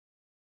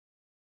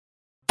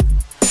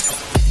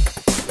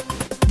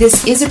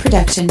This is a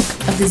production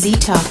of the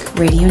Z-Talk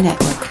Radio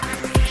Network.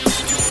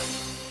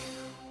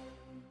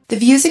 The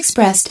views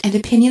expressed and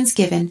opinions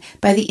given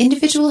by the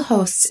individual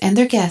hosts and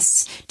their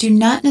guests do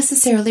not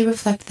necessarily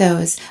reflect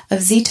those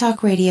of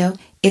Z-Talk Radio,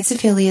 its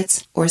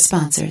affiliates, or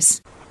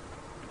sponsors.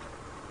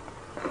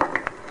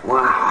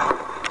 Wow.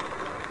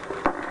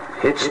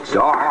 It's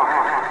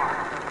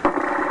dark.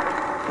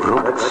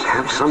 Well, let's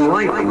have some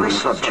light on the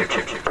subject.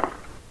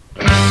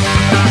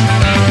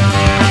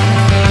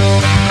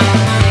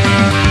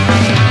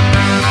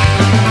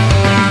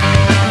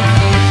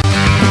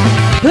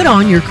 Put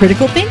on your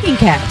critical thinking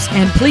caps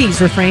and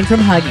please refrain from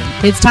hugging.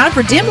 It's time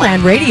for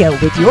Dimland Radio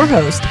with your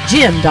host,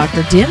 Jim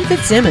Dr. Dim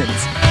Fitzsimmons.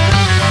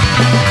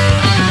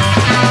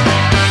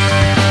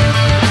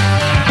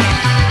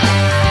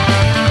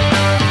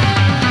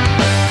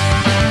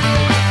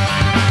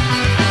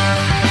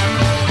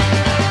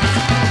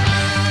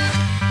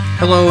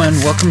 Hello and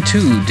welcome to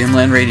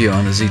Dimland Radio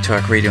on the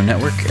Z-Talk Radio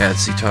Network at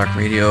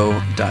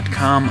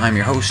ztalkradio.com. I'm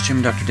your host,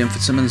 Jim Dr. Dim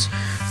Fitzsimmons.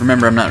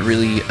 Remember, I'm not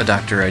really a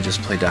doctor, I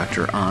just play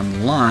doctor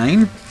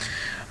online.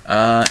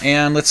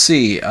 And let's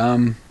see,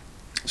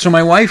 so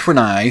my wife and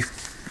I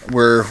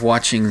were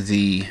watching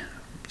the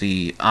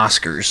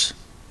Oscars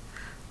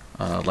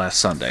last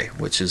Sunday,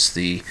 which is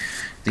the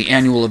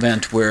annual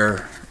event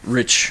where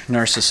rich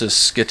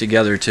narcissists get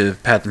together to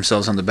pat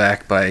themselves on the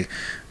back by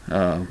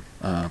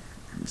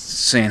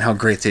saying how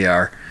great they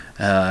are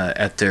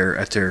at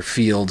their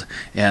field,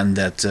 and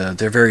that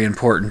they're very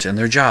important and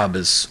their job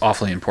is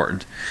awfully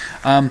important.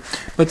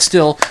 But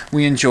still,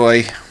 we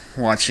enjoy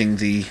watching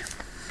the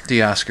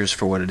Oscars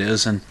for what it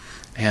is, and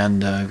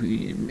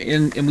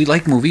we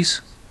like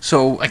movies.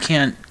 So I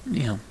can't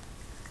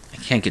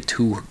get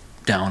too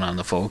down on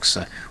the folks.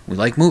 We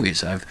like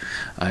movies.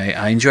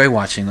 I enjoy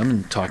watching them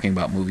and talking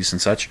about movies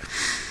and such.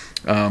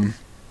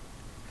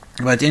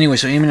 But anyway,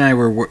 so Amy and I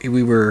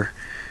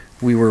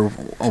we were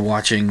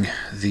watching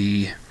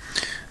the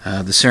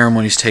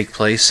ceremonies take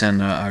place,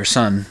 and our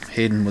son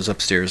Hayden was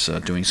upstairs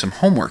doing some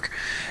homework.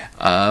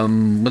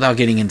 Without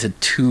getting into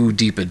too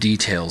deep of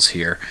details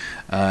here,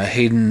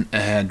 Hayden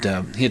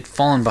had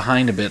fallen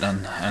behind a bit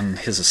on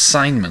his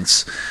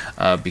assignments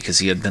because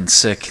he had been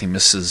sick. He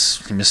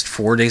missed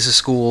 4 days of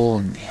school,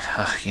 and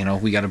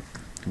we got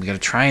to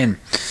try and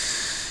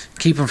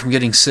keep him from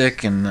getting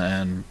sick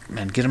and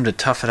get him to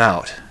tough it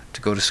out to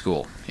go to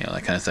school,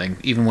 that kind of thing.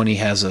 Even when he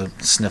has a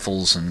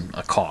sniffles and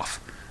a cough,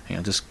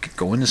 just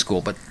go into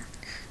school. But,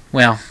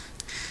 well,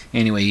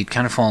 anyway, he'd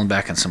kind of fallen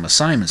back on some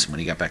assignments. When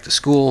he got back to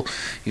school,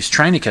 he was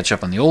trying to catch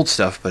up on the old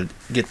stuff, but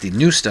get the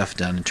new stuff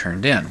done and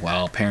turned in.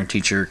 While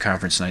parent-teacher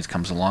conference night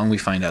comes along, we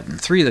find out in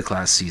 3 of the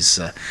classes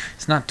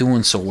he's not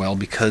doing so well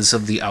because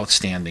of the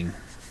outstanding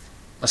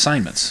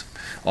assignments.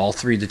 All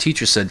 3 of the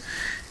teachers said,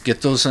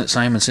 get those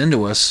assignments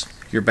into us,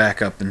 you're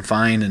back up and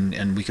fine,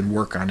 and we can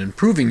work on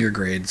improving your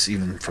grades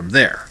even from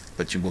there.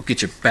 But you'll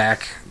get you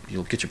back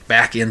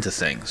into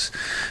things.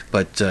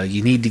 But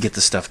you need to get the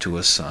stuff to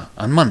us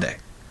on Monday.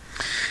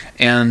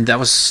 And that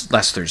was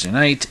last Thursday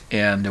night,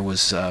 and it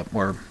was,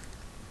 or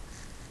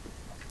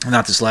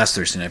not this last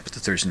Thursday night, but the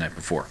Thursday night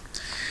before.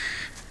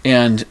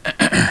 And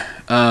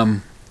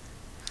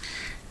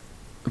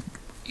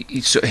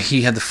so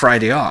he had the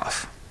Friday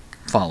off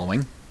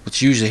following, which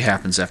usually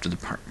happens after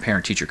the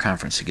parent-teacher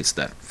conference. He gets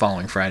that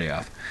following Friday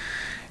off.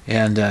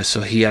 And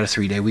so he had a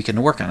 3-day weekend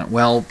to work on it.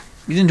 Well,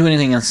 he didn't do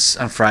anything on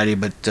Friday,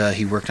 but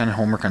he worked on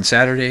homework on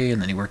Saturday,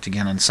 and then he worked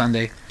again on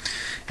Sunday.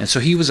 And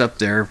so he was up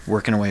there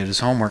working away at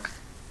his homework.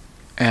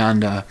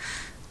 And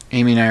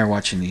Amy and I are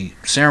watching the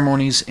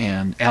ceremonies,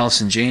 and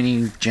Allison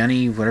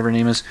Jenny, whatever her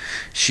name is,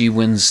 she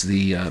wins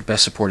the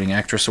Best Supporting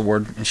Actress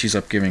Award, and she's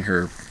up giving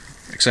her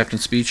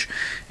acceptance speech.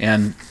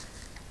 And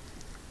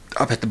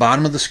up at the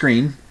bottom of the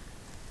screen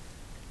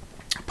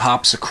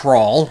pops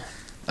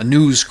a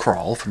news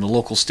crawl from the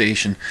local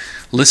station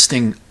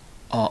listing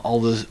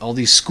all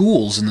these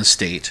schools in the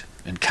state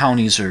and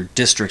counties or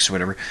districts or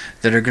whatever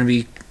that are going to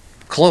be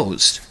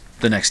closed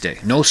the next day.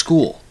 No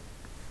school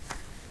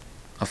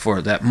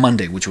for that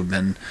Monday, which would have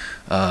been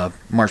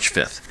March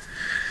 5th.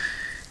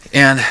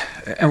 And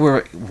we're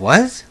like,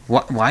 what?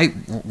 Why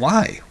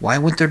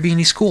wouldn't there be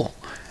any school?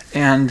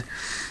 And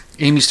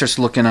Amy starts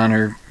looking on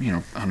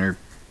her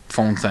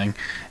phone thing,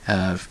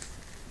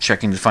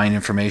 checking to find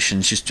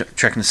information. She's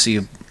checking to see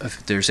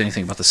if there's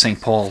anything about the St.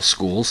 Paul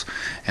schools,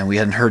 and we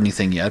hadn't heard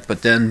anything yet.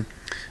 But then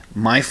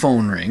my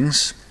phone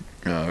rings,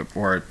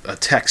 or a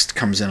text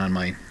comes in on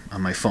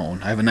my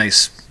phone. I have a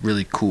nice,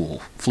 really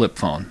cool flip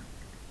phone.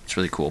 It's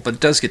really cool, but it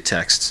does get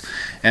texts,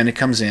 and it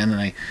comes in, and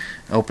I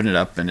open it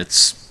up, and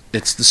it's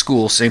the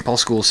school, St. Paul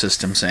school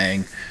system,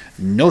 saying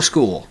no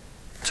school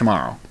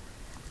tomorrow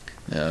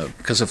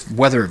because of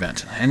weather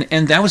event.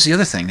 And that was the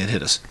other thing that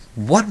hit us.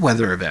 What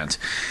weather event?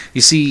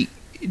 You see,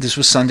 this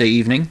was Sunday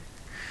evening.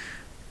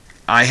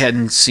 I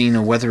hadn't seen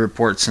a weather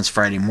report since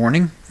Friday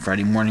morning.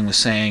 Friday morning was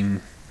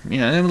saying,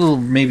 a little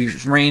maybe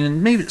rain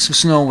and maybe some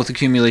snow with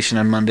accumulation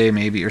on Monday,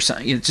 maybe, or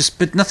something.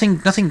 But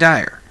nothing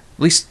dire. At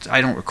least I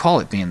don't recall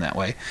it being that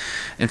way.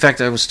 In fact,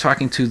 I was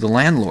talking to the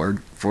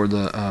landlord for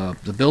the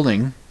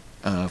building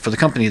for the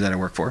company that I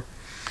work for.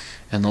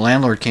 And the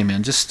landlord came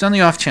in just on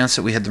the off chance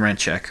that we had the rent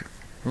check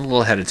a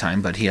little ahead of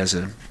time, but it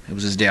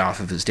was his day off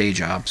of his day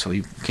job, so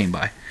he came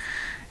by.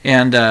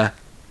 And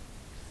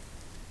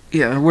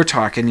we're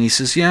talking, and he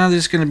says, yeah,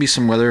 there's going to be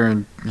some weather,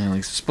 and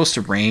it's supposed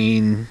to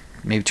rain,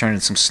 maybe turn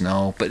into some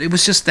snow, but it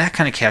was just that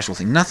kind of casual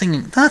thing.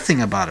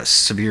 Nothing about a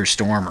severe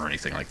storm or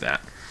anything like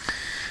that.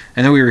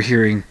 And then we were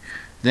hearing,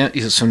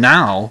 so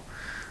now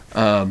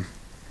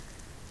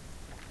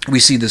we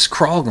see this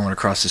crawl going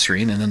across the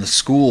screen, and then the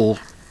school,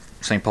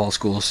 St. Paul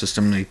school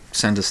system, they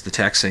send us the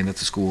text saying that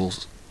the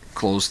school's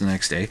closed the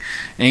next day.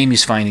 And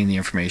Amy's finding the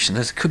information.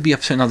 There could be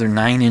up to another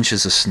 9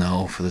 inches of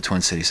snow for the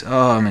Twin Cities.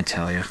 Oh, I'm going to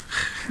tell you.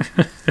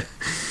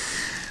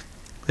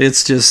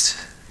 It's just...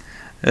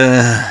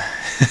 Well,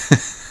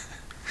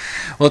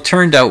 it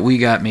turned out we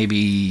got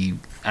maybe,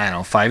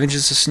 5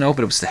 inches of snow,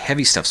 but it was the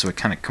heavy stuff, so it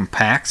kind of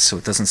compacts, so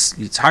it doesn't...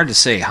 It's hard to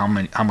say how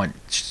much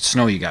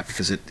snow you got,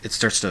 because it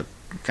starts to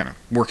kind of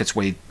work its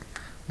way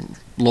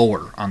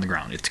lower on the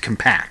ground. It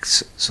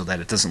compacts so that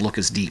it doesn't look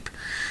as deep,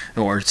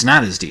 or it's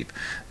not as deep.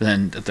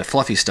 Then the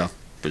fluffy stuff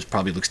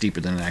probably looks deeper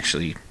than it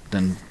actually.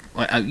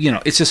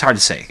 It's just hard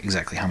to say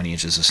exactly how many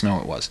inches of snow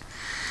it was.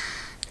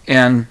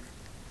 And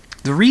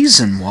the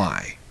reason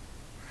why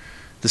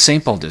the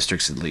St. Paul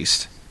districts, at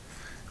least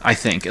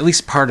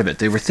part of it,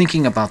 they were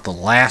thinking about the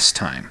last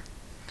time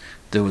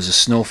there was a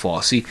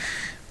snowfall. See,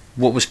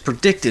 what was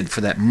predicted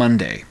for that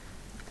Monday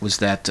was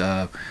that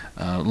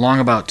long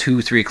about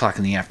 2-3 o'clock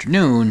in the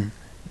afternoon,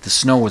 the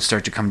snow would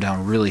start to come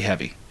down really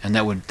heavy, and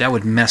that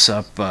would mess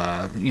up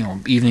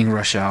evening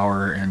rush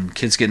hour and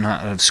kids getting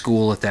out of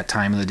school at that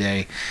time of the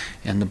day,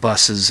 and the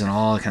buses and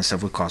all that kind of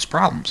stuff would cause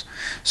problems.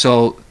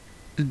 So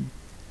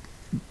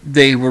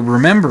they were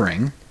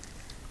remembering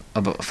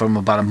from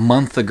about a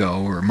month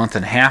ago or a month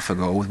and a half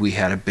ago, we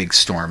had a big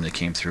storm that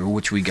came through,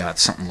 which we got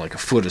something like a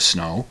foot of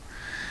snow,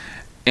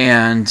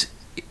 and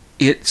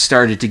it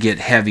started to get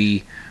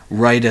heavy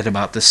right at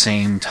about the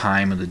same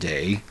time of the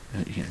day,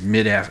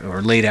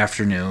 or late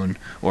afternoon,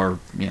 or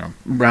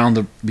around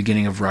the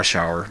beginning of rush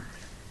hour,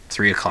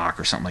 3 o'clock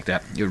or something like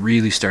that. It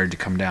really started to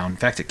come down. In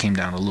fact, it came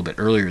down a little bit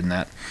earlier than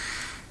that.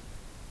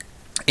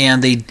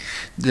 And they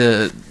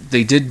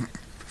did,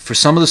 for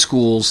some of the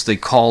schools, they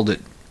called it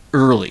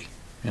early.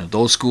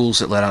 Those schools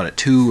that let out at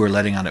 2 are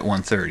letting out at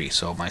 1:30.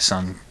 So my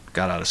son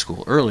got out of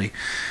school early,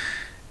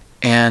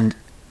 and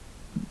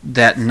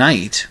that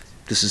night.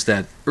 This is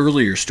that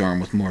earlier storm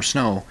with more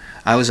snow.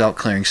 I was out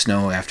clearing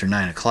snow after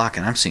 9 o'clock,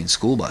 and I'm seeing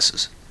school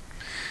buses.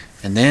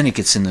 And then it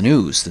gets in the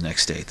news the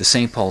next day. The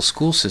St. Paul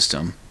school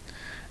system,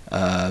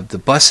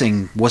 the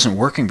busing wasn't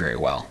working very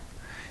well.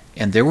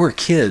 And there were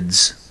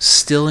kids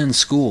still in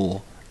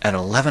school at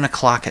 11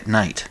 o'clock at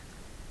night,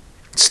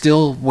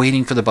 still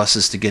waiting for the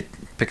buses to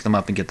pick them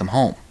up and get them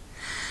home.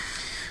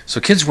 So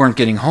kids weren't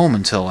getting home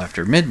until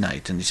after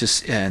midnight,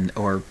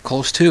 or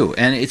close to.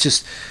 And it's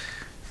just,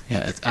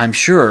 I'm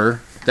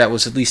sure that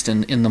was at least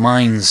in the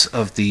minds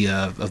of the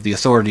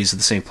authorities of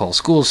the St. Paul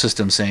school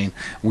system, saying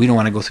we don't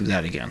want to go through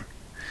that again.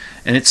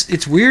 And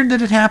it's weird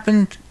that it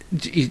happened.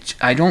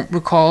 I don't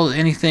recall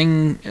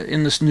anything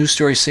in this news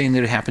story saying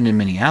that it happened in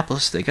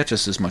Minneapolis. They got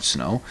just as much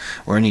snow,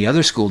 or any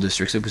other school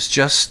districts. It was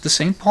just the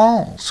St.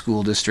 Paul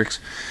school districts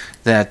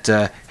that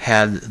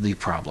had the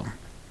problem.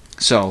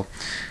 So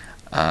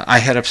I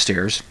head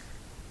upstairs,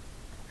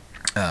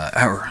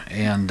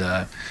 and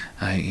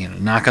I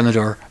knock on the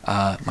door.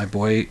 My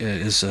boy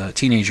is a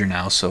teenager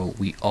now, so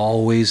we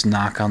always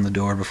knock on the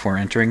door before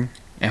entering,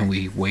 and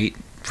we wait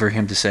for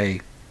him to say,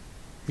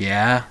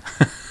 yeah,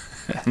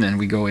 and then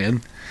we go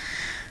in.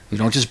 We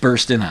don't just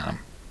burst in on him,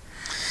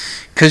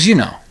 because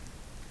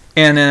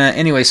And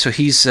anyway, so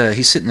he's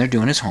sitting there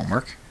doing his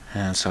homework,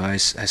 and so I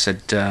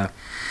said, you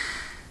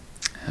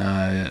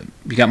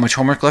got much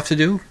homework left to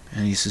do?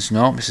 And he says,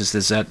 no. He says,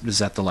 is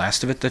that the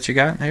last of it that you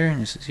got there? And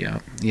he says,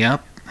 yeah.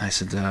 I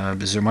said,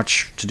 is there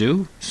much to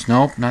do? He says,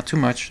 no, not too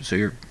much. So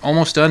you're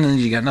almost done, and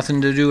you got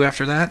nothing to do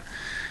after that?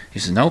 He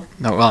said, nope.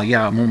 No, well,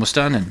 yeah, I'm almost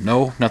done, and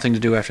no, nothing to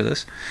do after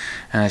this.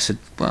 And I said,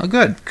 well,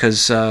 good,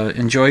 because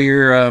enjoy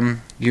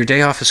your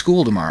day off of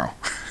school tomorrow.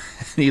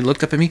 And he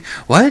looked up at me,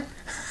 what?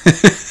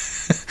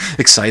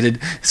 Excited.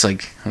 It's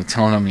like I'm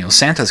telling him,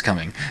 Santa's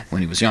coming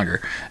when he was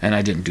younger, and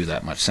I didn't do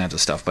that much Santa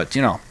stuff. But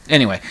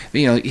anyway,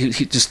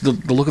 he just the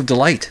look of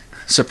delight,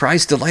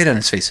 surprised delight on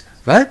his face.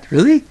 What?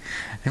 Really?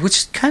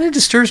 Which kind of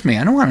disturbs me.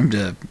 I don't want him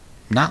to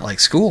not like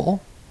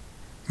school,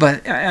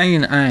 but I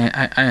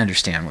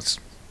understand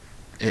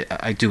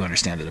I do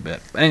understand it a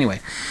bit. But anyway,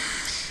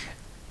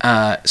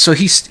 so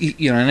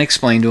and I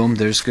explained to him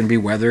there's going to be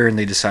weather, and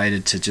they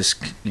decided to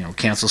just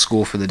cancel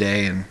school for the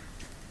day and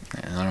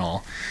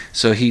all.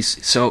 So he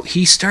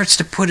starts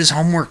to put his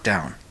homework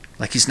down,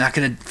 like he's not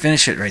going to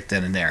finish it right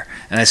then and there.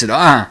 And I said,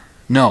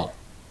 no,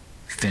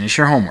 finish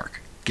your homework,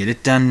 get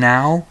it done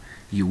now.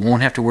 You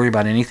won't have to worry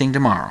about anything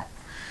tomorrow.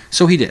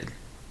 So he did.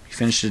 He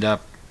finished it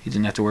up. He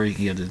didn't have to worry.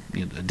 He had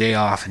a day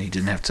off, and he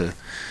didn't have to.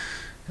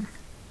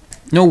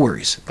 No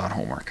worries about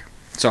homework.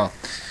 So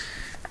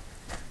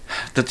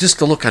just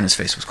the look on his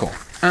face was cool.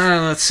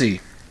 Let's see.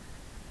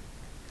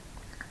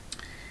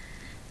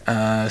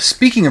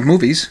 speaking of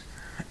movies,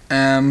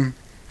 I've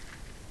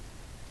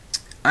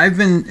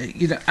been,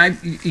 I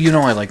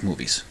like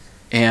movies,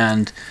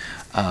 and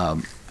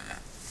I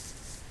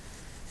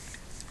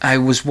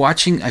was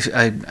watching.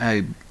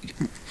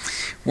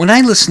 When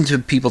I listen to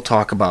people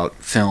talk about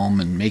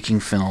film and making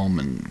film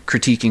and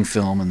critiquing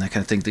film and that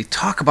kind of thing, they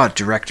talk about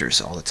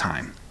directors all the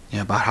time.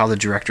 About how the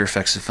director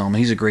affects the film.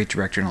 He's a great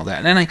director and all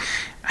that. And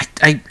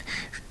I,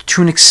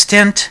 to an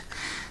extent,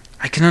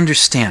 I can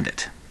understand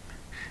it.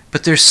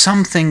 But there's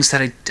some things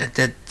that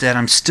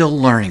I'm still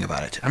learning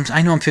about it.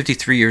 I know I'm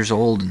 53 years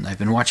old, and I've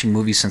been watching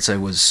movies since I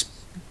was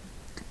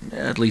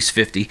at least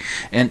 50.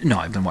 And no,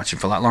 I've been watching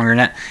for a lot longer than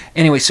that.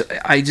 Anyway, so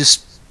I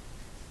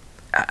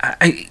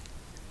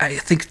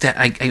think that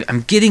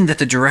I'm getting that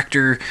the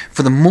director,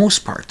 for the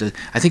most part,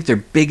 I think their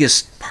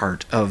biggest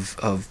part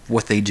of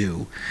what they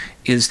do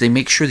is they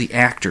make sure the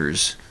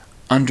actors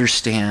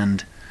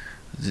understand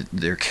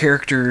their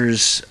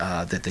characters,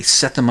 that they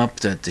set them up,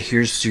 that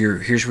here's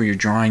where you're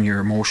drawing your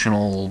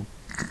emotional,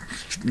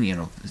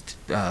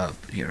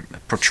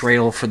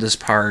 portrayal for this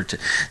part.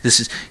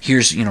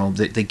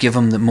 They give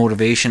them the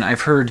motivation.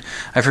 I've heard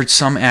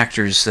some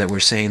actors that were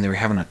saying they were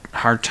having a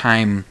hard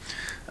time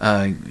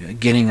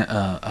getting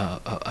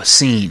a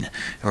scene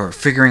or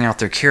figuring out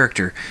their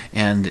character,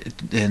 and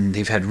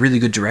they've had really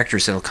good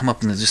directors that'll come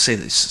up and they'll just say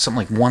something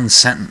like one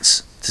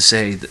sentence to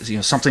say,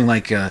 something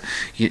like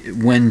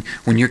when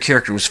your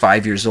character was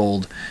 5 years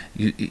old,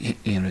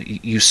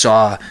 he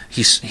saw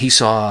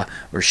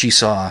or she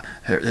saw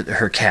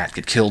her cat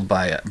get killed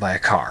by a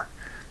car.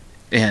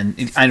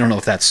 And I don't know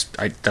if that's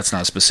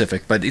not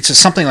specific, but it's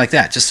just something like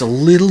that, just a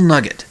little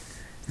nugget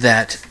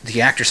that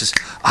the actor says,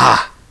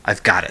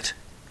 I've got it.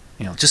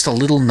 Just a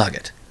little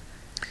nugget.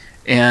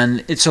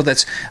 And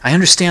I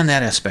understand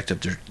that aspect of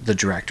the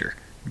director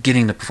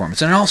getting the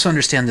performance. And I also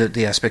understand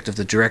the aspect of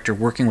the director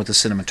working with the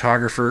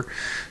cinematographer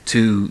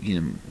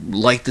to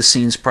light the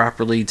scenes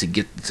properly,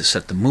 to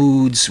set the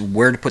moods,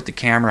 where to put the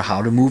camera,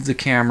 how to move the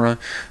camera,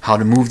 how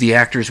to move the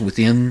actors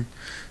within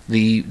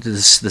the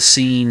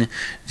scene,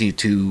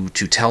 to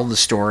tell the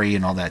story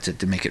and all that,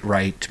 to make it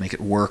right, to make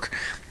it work.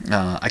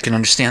 I can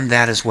understand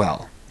that as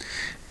well.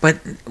 But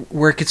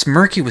where it gets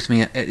murky with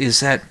me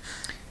is that,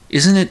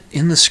 isn't it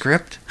in the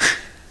script?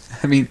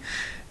 I mean,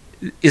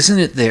 isn't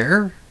it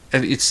there? I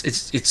mean,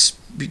 it's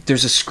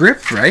there's a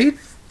script, right?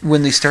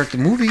 When they start the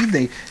movie,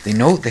 they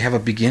know they have a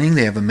beginning,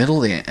 they have a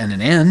middle, and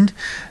an end.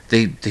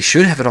 They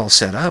should have it all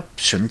set up,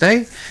 shouldn't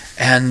they?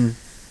 And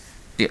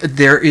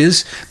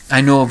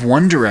I know of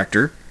one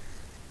director,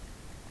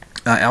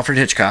 Alfred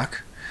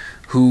Hitchcock,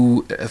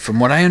 who, from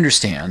what I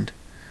understand,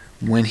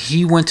 when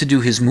he went to do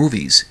his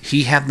movies,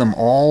 he had them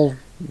all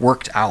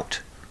worked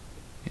out.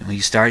 He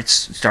started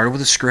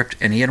with a script,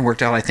 and he hadn't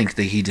worked out. I think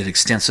that he did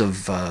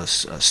extensive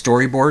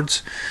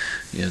storyboards,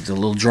 the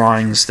little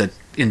drawings that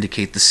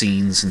indicate the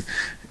scenes and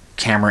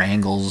camera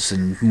angles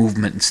and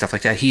movement and stuff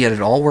like that. He had it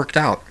all worked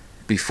out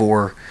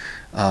before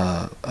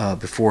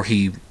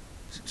he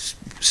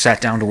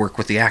sat down to work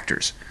with the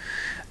actors.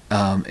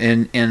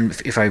 And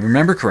if I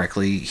remember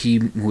correctly, he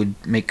would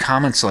make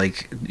comments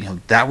like,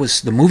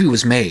 the movie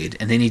was made,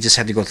 and then he just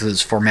had to go through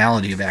this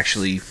formality of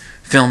actually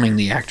filming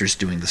the actors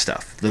doing the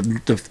stuff.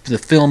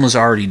 The film was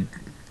already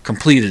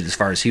completed as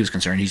far as he was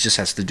concerned. He just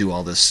has to do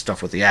all this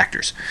stuff with the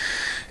actors,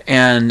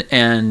 and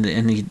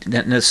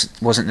that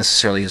wasn't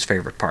necessarily his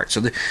favorite part. So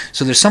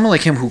there's someone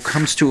like him who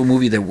comes to a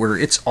movie where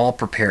it's all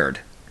prepared,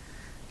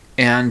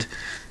 and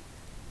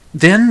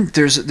then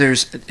there's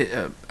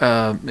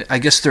I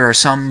guess there are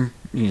some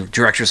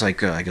directors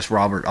like I guess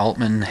Robert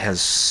Altman has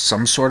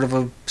some sort of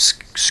a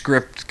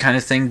script kind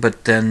of thing,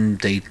 but then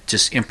they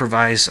just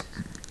improvise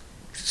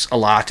a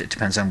lot. It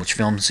depends on which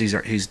films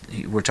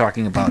we're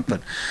talking about,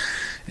 but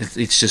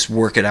it's just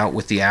work it out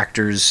with the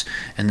actors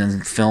and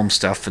then film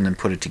stuff and then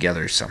put it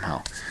together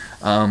somehow.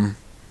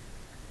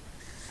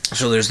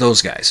 So there's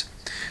those guys,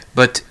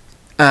 but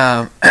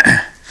and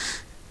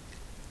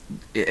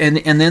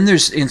then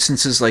there's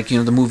instances like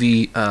the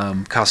movie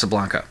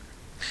Casablanca.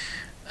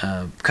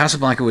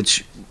 Casablanca,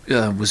 which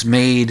was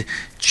made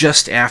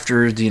just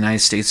after the United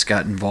States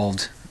got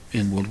involved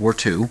in World War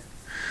II,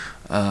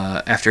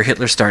 after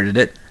Hitler started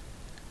it.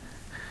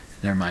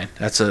 Never mind.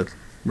 That's a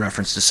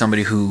reference to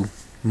somebody who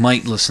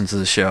might listen to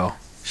the show.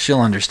 She'll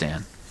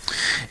understand.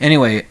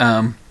 Anyway,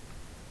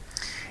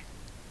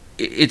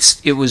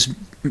 it was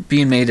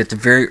being made at the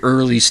very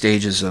early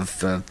stages of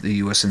the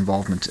U.S.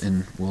 involvement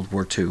in World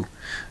War II.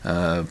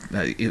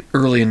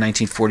 Early in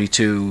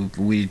 1942,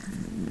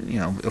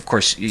 of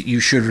course, you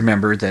should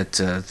remember that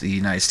the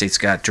United States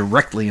got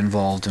directly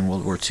involved in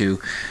World War II,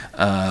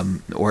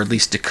 or at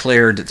least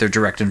declared their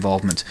direct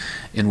involvement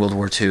in World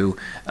War II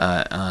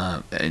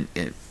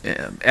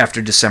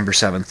after December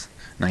 7th,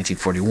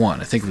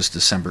 1941. I think it was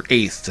December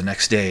 8th, the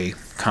next day,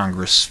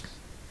 Congress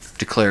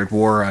declared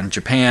war on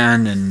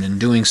Japan, and in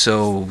doing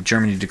so,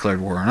 Germany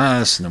declared war on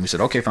us, and then we said,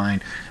 okay,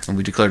 fine, and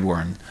we declared war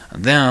on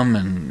them,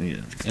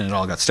 and it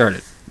all got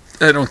started.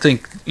 I don't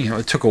think,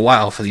 it took a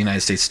while for the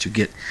United States to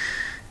get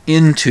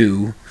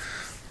into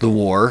the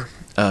war,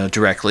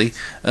 directly.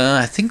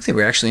 I think they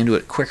were actually into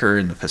it quicker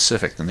in the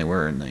Pacific than they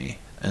were in the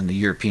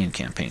European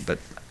campaign, but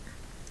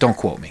don't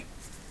quote me.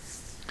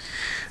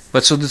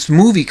 But so this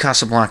movie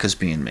Casablanca is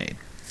being made,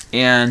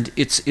 and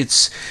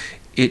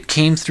it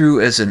came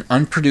through as an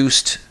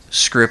unproduced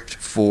script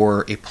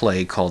for a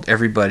play called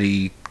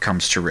Everybody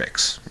Comes to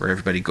Rick's, or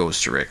Everybody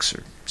Goes to Rick's,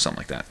 or something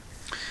like that.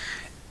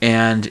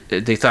 And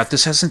they thought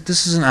this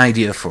is an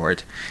idea for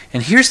it.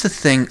 And here's the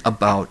thing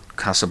about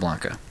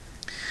Casablanca.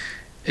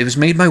 It was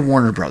made by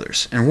Warner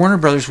Brothers, and Warner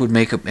Brothers would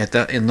make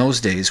in those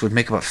days would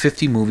make about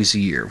 50 movies a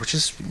year, which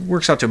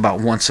works out to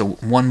about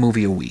one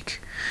movie a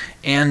week.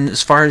 And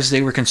as far as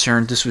they were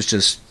concerned, this was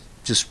just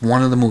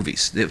one of the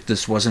movies.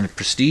 This wasn't a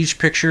prestige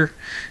picture.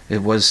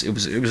 It was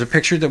a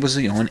picture that was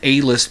an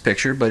A-list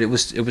picture, but it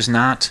was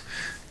not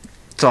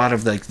thought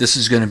of like this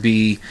is going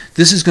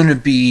to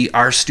be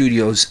our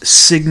studio's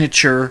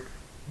signature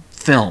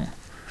film,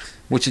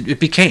 which it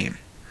became.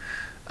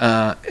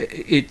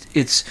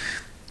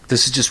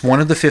 This is just one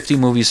of the 50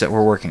 movies that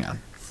we're working on.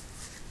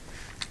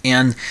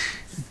 And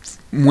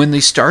when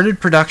they started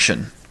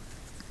production,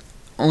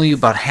 only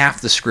about half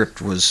the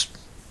script was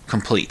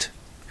complete.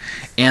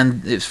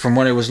 And from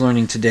what I was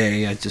learning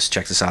today, I just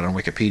checked this out on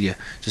Wikipedia,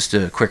 just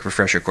a quick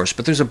refresher course,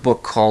 but there's a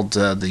book called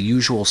The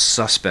Usual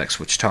Suspects,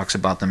 which talks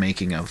about the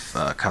making of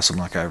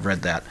Casablanca. I've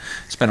read that.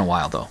 It's been a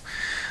while, though.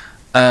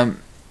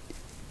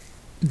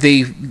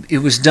 It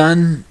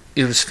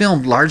was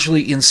filmed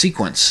largely in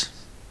sequence.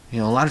 A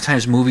lot of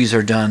times movies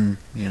are done,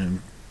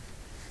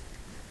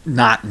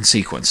 not in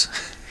sequence.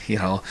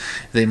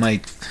 They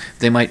might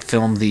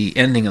film the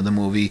ending of the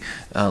movie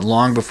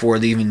long before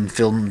they even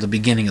film the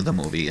beginning of the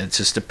movie. It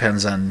just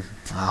depends on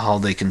how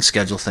they can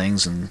schedule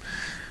things and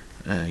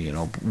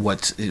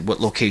what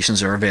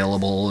locations are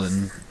available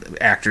and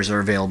actors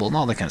are available and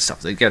all that kind of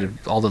stuff. They get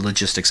all the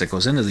logistics that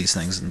goes into these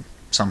things and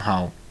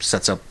somehow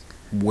sets up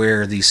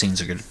where these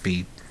scenes are going to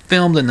be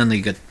filmed, and then they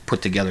get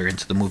put together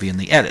into the movie in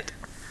the edit.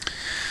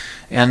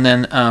 And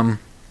then,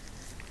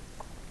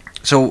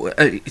 so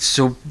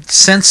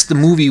since the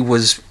movie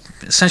was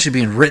essentially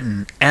being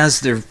written as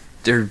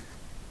they're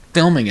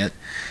filming it,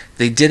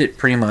 they did it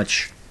pretty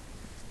much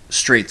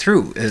straight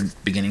through,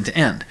 beginning to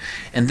end,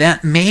 and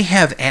that may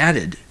have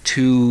added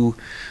to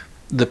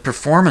the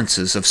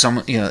performances of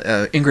some.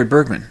 Ingrid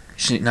Bergman.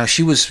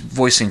 She was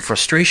voicing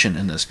frustration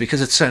in this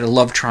because it's a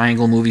love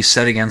triangle movie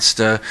set against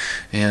the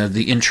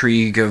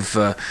intrigue of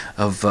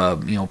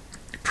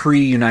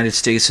pre-United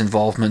States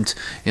involvement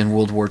in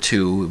World War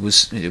II.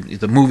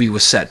 The movie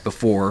was set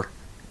before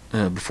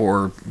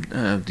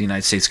the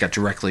United States got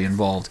directly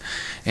involved,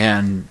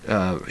 and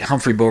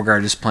Humphrey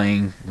Bogart is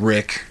playing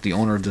Rick, the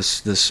owner of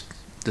this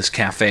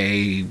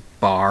cafe,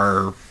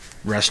 bar,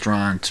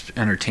 restaurant,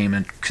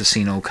 entertainment,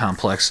 casino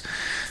complex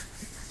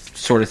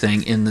sort of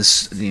thing in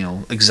this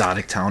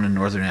exotic town in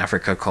northern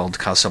Africa called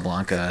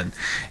Casablanca,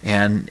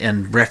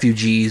 and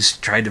refugees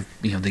try to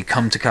they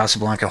come to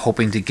Casablanca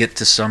hoping to get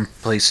to some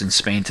place in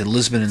Spain, to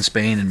Lisbon in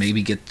Spain, and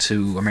maybe get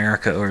to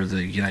America or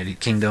the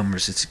United Kingdom, or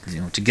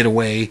to get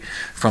away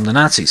from the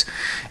Nazis,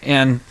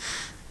 and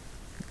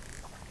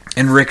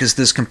Rick is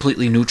this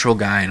completely neutral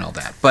guy and all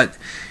that, but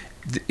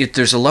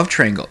there's a love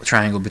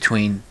triangle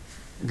between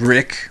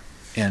Rick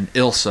and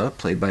Ilsa,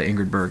 played by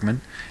Ingrid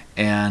Bergman,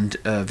 and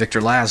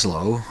Victor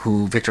Laszlo,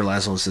 Victor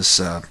Laszlo is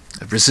this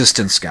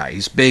resistance guy.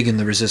 He's big in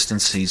the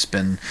resistance. He's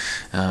been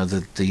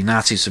the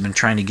Nazis have been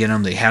trying to get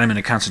him. They had him in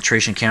a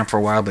concentration camp for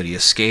a while, but he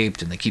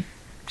escaped, and they keep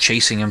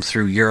chasing him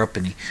through Europe.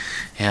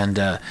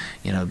 So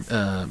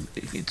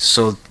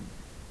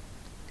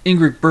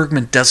Ingrid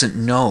Bergman doesn't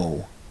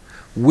know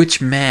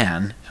which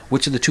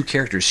of the two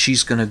characters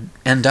she's going to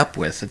end up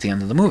with at the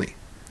end of the movie.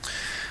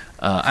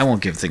 I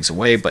won't give things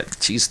away, but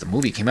geez, the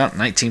movie came out in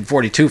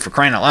 1942, for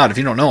crying out loud, if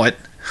you don't know it.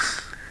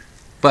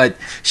 But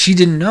she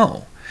didn't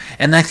know.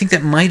 And I think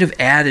that might have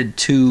added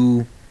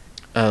to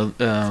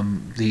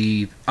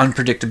the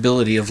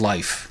unpredictability of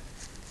life.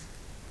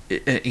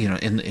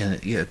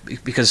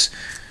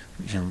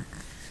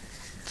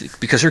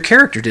 Because her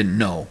character didn't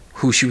know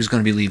who she was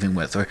going to be leaving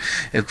with, or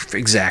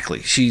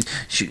exactly. She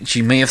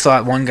may have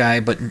thought one guy,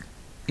 but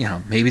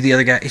maybe the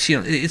other guy.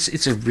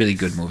 It's a really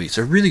good movie. It's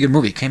a really good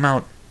movie. It came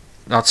out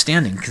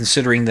outstanding,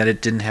 considering that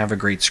it didn't have a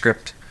great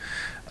script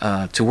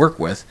to work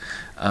with.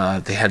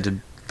 They had to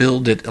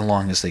build it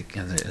along as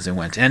they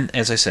went. And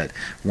as I said,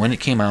 when it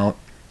came out,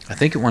 I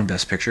think it won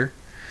Best Picture,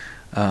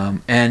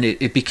 and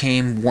it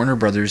became Warner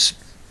Brothers'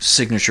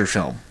 signature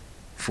film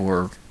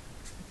for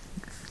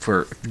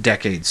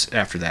decades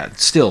after that.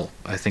 Still,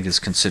 I think is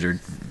considered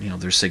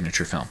their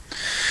signature film.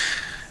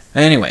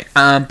 Anyway,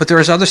 but there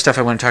is other stuff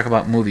I want to talk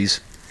about,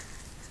 movies.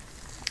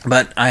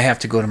 But I have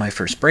to go to my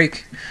first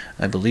break.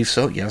 I believe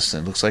so. Yes,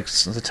 it looks like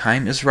the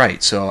time is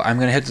right. So I'm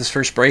going to head to this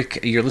first break.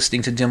 You're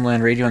listening to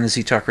Dimland Radio on the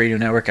Z-Talk Radio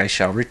Network. I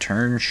shall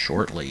return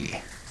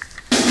shortly.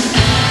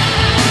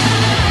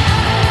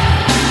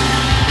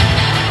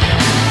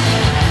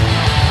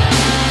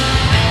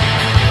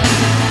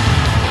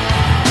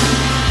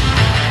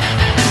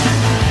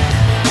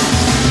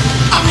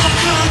 I'm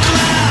looking on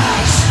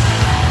glass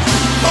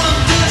from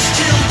dusk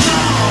till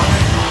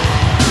dawn.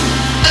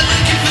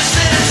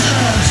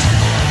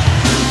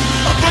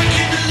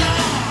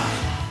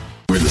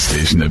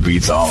 that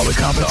beats all the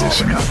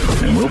competition.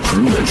 And we'll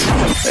prove it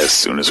as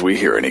soon as we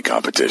hear any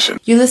competition.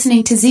 You're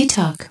listening to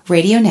Z-Talk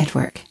Radio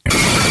Network.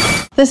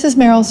 This is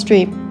Meryl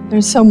Streep.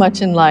 There's so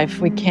much in life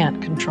we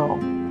can't control.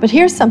 But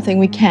here's something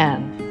we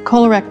can: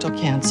 colorectal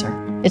cancer.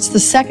 It's the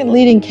second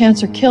leading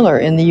cancer killer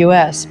in the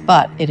U.S.,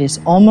 but it is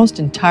almost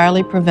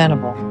entirely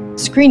preventable.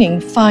 Screening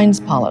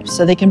finds polyps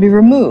so they can be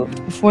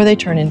removed before they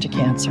turn into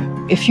cancer.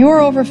 If you're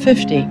over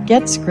 50,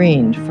 get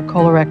screened for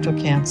colorectal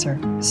cancer.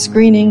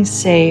 Screening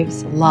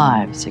saves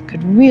lives. It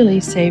could really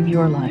save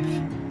your life.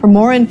 For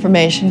more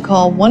information,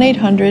 call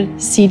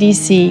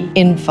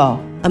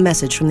 1-800-CDC-INFO. A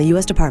message from the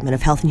U.S. Department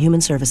of Health and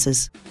Human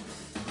Services.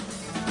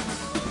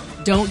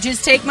 Don't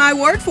just take my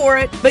word for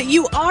it, but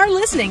you are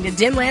listening to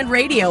Dimland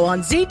Radio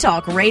on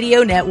Z-Talk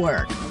Radio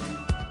Network.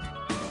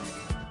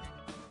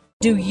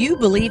 Do you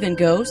believe in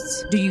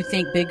ghosts? Do you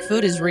think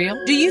Bigfoot is real?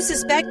 Do you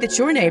suspect that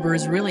your neighbor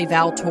is really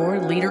Val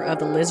Tor, leader of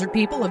the lizard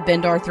people of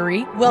Bendar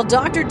 3? Well,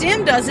 Dr.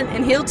 Dim doesn't,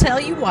 and he'll tell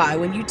you why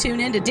when you tune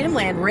in to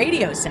Dimland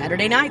Radio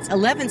Saturday nights,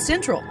 11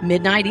 Central,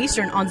 midnight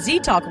Eastern on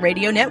Z-Talk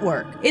Radio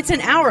Network. It's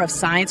an hour of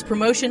science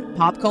promotion,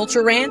 pop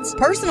culture rants,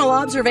 personal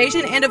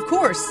observation, and of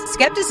course,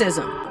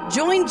 skepticism.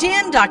 Join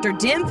Jim, Dr.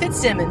 Dim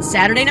Fitzsimmons,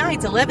 Saturday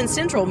nights, 11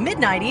 Central,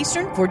 midnight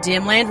Eastern for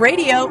Dimland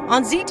Radio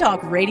on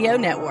Z-Talk Radio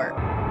Network.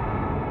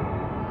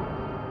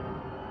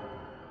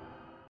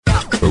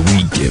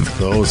 We give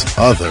those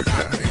other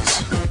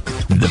guys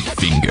the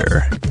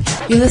finger.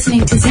 You're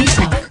listening to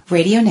Z-Talk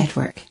Radio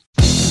Network.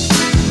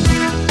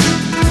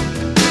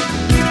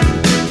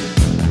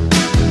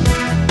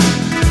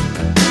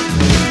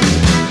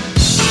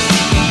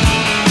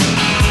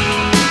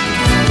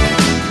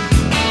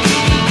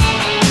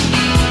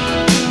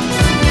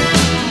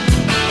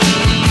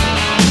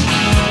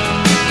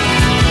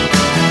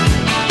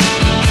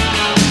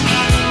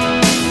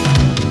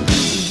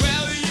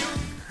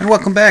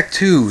 Welcome back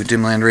to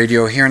Dimland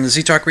Radio here on the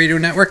Z-Talk Radio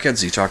Network at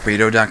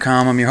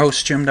ztalkradio.com. I'm your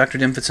host, Jim, Dr.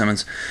 Dim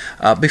Fitzsimmons.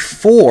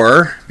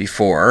 Before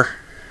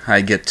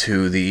I get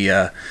to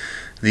the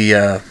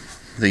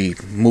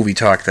movie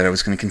talk that I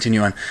was going to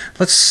continue on,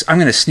 I'm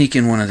going to sneak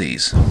in one of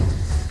these.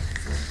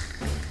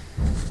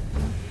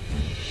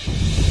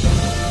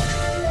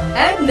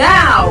 And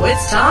now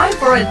it's time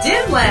for a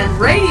Dimland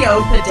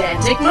Radio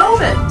pedantic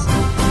moment.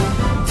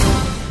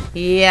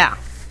 Yeah,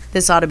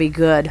 this ought to be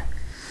good.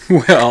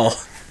 Well,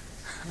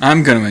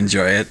 I'm going to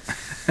enjoy it.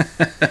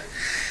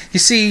 You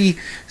see,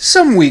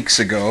 some weeks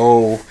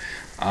ago,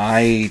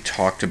 I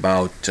talked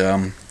about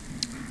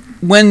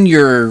when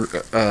you're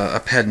a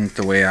pedant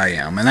the way I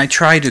am, and I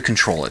try to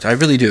control it. I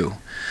really do.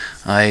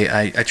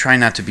 I try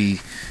not to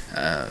be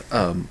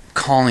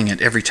calling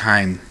it every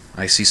time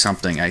I see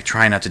something. I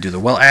try not to do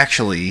well,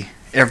 actually,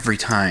 every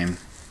time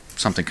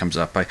something comes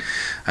up, I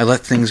let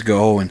things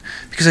go, and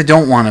because I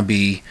don't want to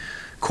be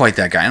quite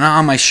that guy. And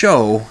on my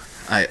show,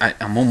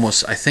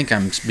 I think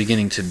I'm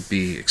beginning to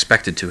be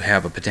expected to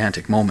have a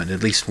pedantic moment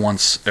at least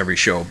once every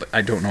show, but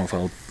I don't know if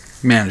I'll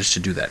manage to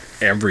do that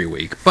every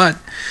week. But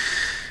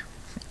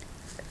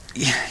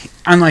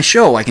on my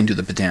show, I can do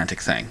the pedantic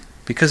thing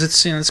because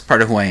it's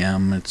part of who I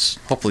am. It's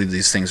hopefully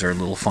these things are a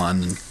little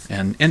fun,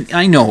 and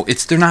I know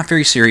they're not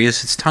very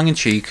serious. It's tongue in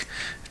cheek.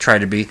 Try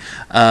to be.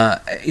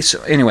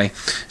 So anyway,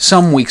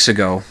 some weeks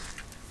ago,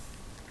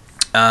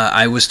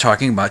 I was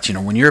talking about,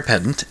 when you're a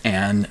pedant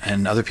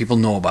and other people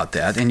know about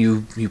that, and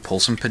you pull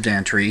some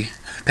pedantry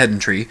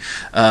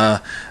on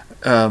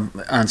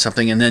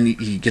something, and then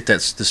you get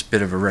this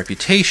bit of a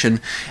reputation,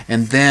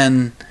 and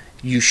then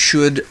you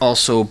should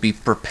also be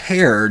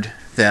prepared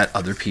that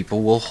other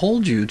people will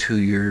hold you to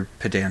your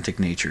pedantic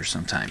nature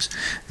sometimes,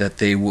 that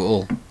they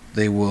will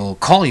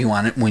call you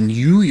on it when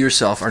you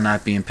yourself are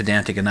not being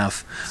pedantic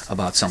enough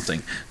about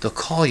something. They'll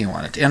call you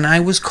on it. And I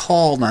was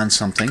called on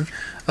something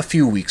a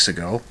few weeks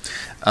ago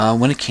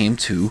when it came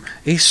to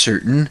a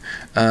certain,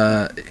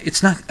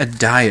 it's not a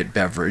diet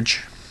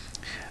beverage,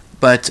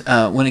 but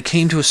when it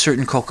came to a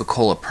certain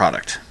Coca-Cola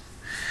product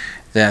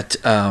that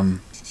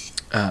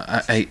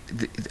I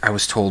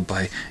was told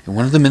by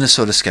one of the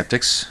Minnesota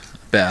skeptics,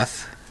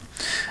 Beth,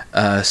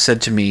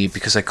 said to me,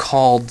 because I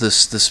called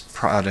this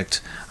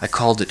product, I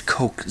called it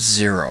Coke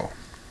Zero.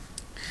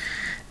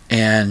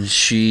 And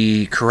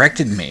she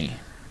corrected me,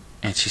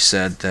 and she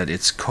said that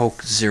it's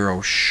Coke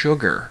Zero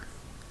Sugar.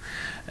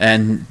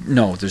 And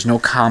no, there's no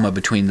comma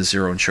between the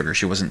zero and sugar.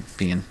 She wasn't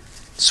being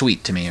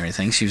sweet to me or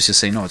anything. She was just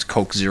saying, no, it's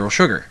Coke Zero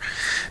Sugar.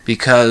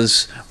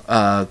 Because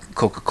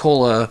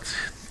Coca-Cola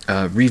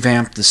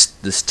revamped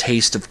this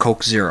taste of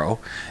Coke Zero,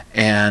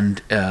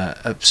 and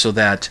so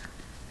that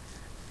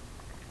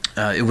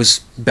it was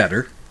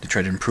better. They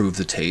tried to improve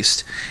the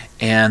taste,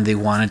 and they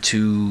wanted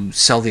to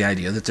sell the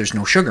idea that there's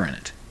no sugar in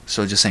it.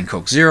 So just saying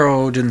Coke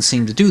Zero didn't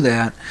seem to do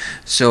that,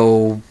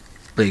 so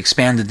they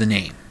expanded the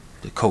name,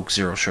 the Coke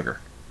Zero Sugar.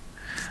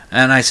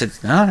 And I said,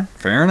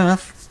 fair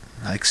enough.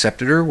 I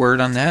accepted her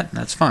word on that, and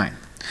that's fine.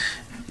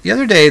 The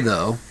other day,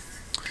 though,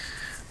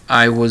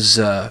 I was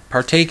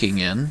partaking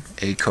in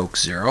a Coke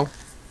Zero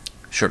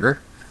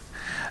Sugar,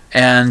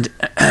 and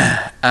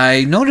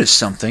I noticed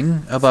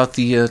something about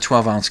the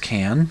 12-ounce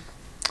can.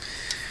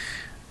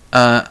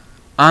 On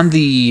on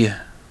the,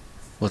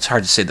 well, it's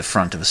hard to say the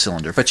front of a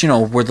cylinder, but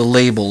where the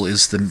label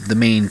is the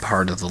main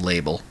part of the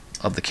label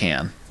of the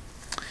can.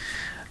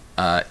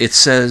 It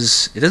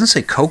doesn't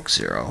say Coke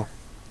Zero,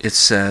 it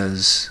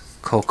says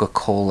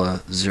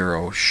Coca-Cola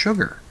Zero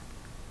Sugar.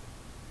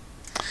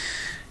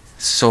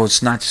 So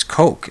it's not just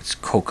Coke, it's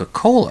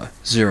Coca-Cola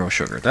Zero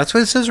Sugar. That's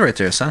what it says right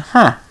there, son.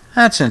 Huh,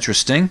 that's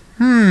interesting.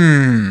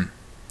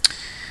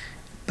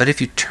 But if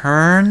you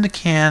turn the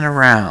can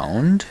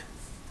around,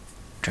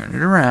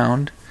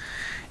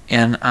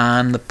 and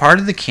on the part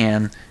of the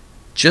can,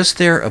 just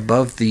there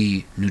above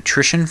the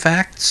nutrition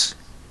facts,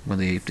 where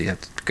the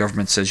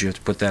government says you have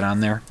to put that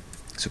on there,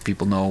 so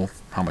people know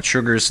how much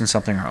sugar is in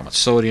something, or how much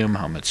sodium,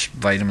 how much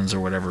vitamins, or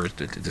whatever,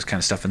 this kind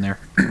of stuff in there.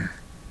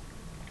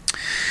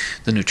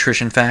 The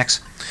nutrition facts.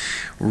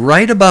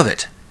 Right above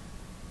it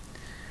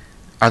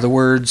are the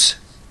words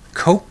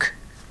Coke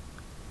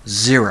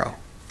Zero.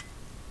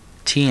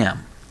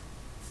 TM.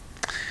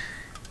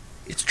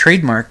 It's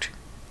trademarked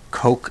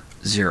Coke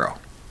Zero.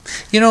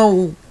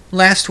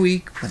 Last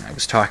week when I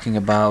was talking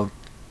about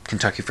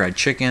Kentucky Fried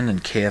Chicken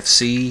and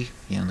KFC,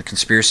 the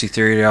conspiracy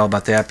theory all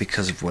about that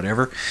because of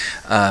whatever,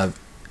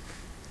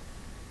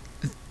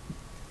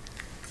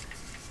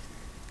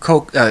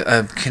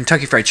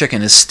 Kentucky Fried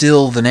Chicken is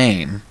still the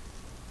name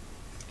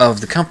of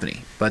the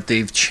company, but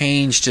they've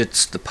changed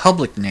the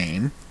public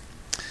name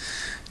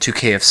to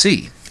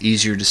KFC.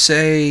 Easier to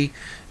say,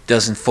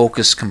 doesn't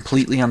focus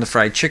completely on the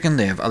fried chicken.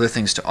 They have other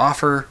things to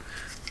offer.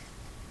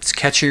 It's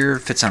catchier,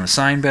 fits on a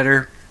sign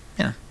better.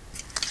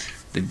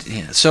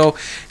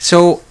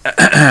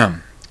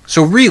 So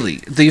really,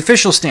 the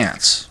official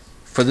stance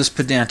for this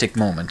pedantic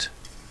moment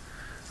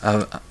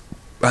on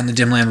the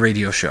Dimland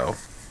Radio Show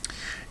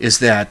is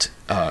that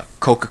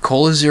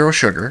Coca-Cola Zero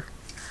Sugar,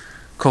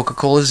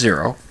 Coca-Cola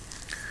Zero,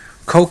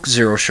 Coke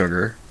Zero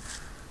Sugar,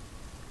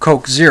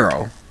 Coke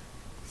Zero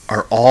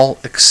are all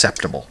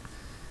acceptable.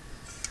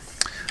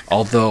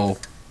 Although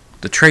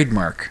the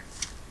trademark,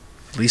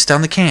 at least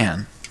on the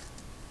can,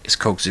 is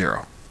Coke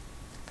Zero.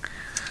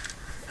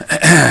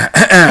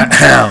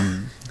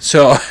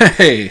 So,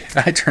 hey,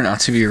 I turn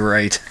out to be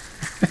right.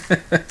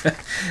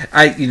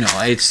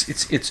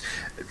 It's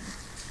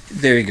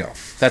there you go.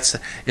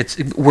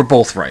 We're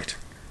both right.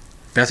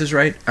 Beth is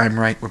right, I'm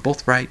right, we're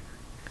both right.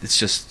 It's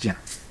just,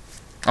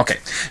 Okay,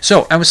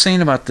 so I was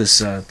saying about this,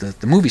 the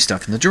movie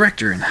stuff and the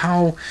director and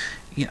how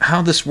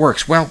this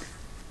works. Well,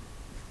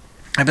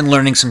 I've been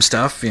learning some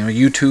stuff.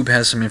 YouTube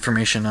has some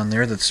information on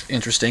there that's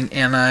interesting,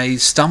 and I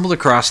stumbled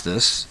across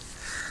this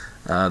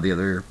the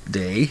other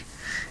day.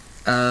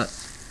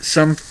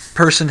 Some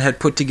person had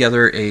put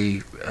together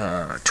a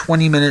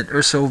 20-minute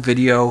or so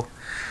video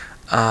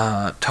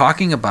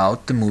talking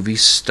about the movie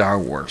Star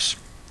Wars.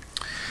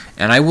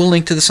 And I will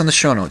link to this on the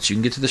show notes. You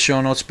can get to the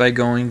show notes by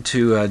going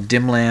to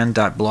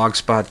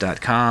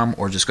dimland.blogspot.com,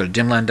 or just go to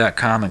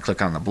dimland.com and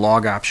click on the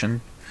blog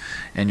option,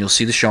 and you'll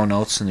see the show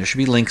notes, and there should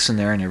be links in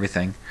there and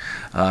everything.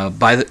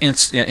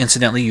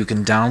 Incidentally, you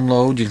can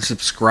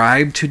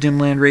subscribe to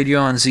Dimland Radio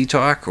on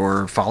ZTalk,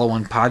 or follow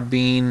on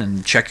Podbean,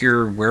 and check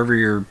wherever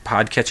your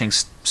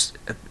podcatching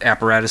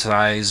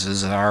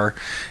apparatuses are,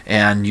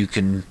 and you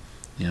can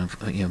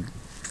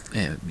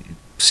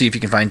see if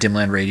you can find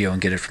Dimland Radio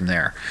and get it from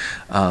there.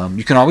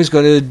 You can always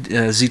go to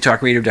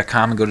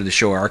ztalkradio.com and go to the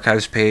show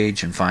archives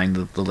page and find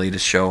the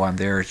latest show on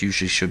there. It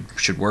usually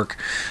should work.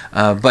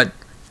 But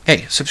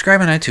hey, subscribe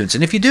on iTunes,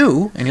 and if you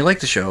do and you like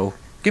the show,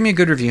 give me a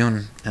good review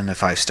and a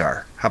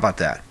 5-star. How about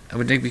that? That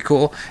would be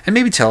cool. And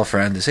maybe tell a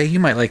friend to say, hey, you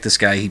might like this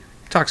guy. He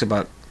talks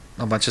about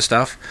a bunch of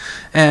stuff,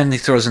 and he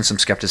throws in some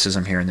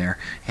skepticism here and there,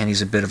 and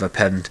he's a bit of a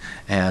pedant,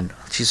 and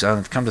geez,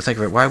 come to think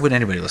of it, why would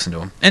anybody listen to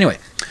him? Anyway.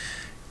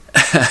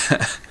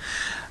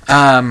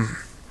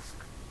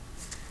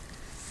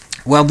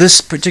 Well,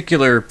 this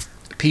particular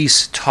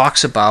piece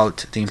talks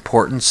about the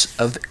importance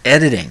of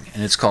editing,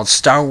 and it's called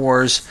Star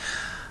Wars,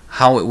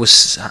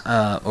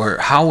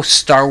 how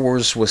Star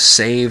Wars was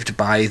saved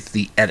by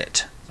the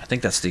edit. I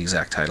think that's the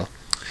exact title.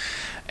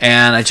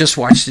 And I just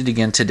watched it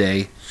again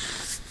today,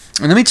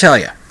 and let me tell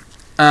you,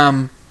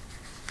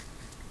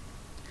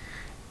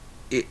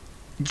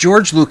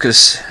 George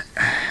Lucas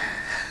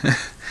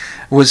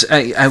was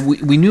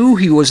we knew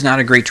he was not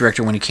a great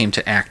director when he came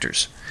to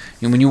actors.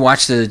 And when you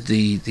watch there's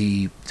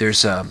the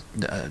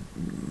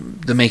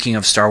making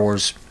of Star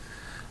Wars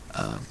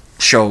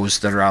shows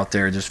that are out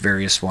there. There's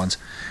various ones,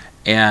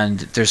 and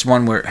there's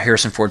one where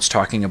Harrison Ford's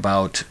talking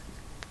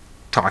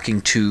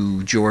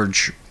to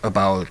George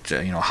about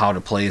how to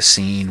play a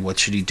scene, what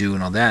should he do,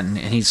 and all that. And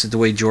he said the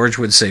way George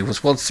would say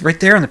was, "Well, it's right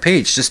there on the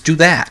page. Just do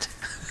that."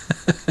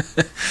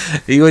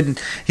 He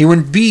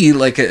wouldn't be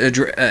like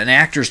an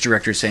actor's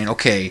director saying,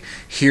 okay,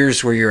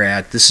 here's where you're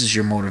at, this is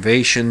your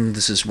motivation,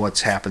 this is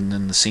what's happened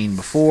in the scene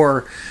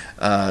before,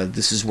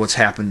 this is what's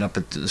happened up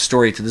at the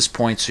story to this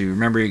point, so you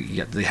remember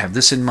they have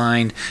this in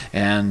mind,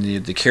 and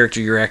the character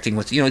you're acting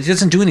with, he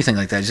doesn't do anything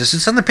like that.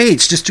 It's on the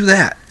page, just do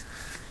that.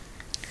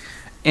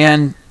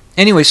 And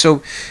anyway,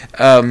 so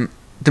the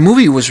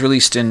movie was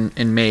released in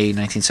May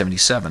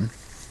 1977.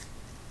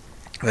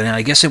 But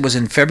I guess it was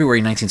in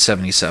February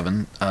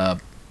 1977,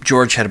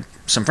 George had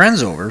some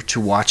friends over to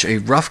watch a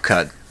rough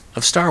cut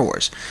of Star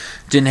Wars.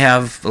 Didn't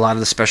have a lot of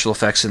the special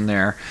effects in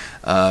there,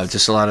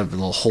 just a lot of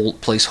little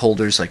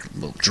placeholders, like a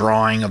little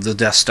drawing of the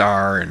Death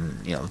Star,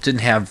 and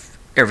didn't have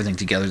everything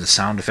together. The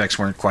sound effects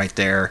weren't quite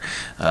there,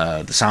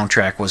 the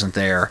soundtrack wasn't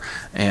there,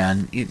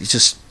 and it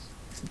just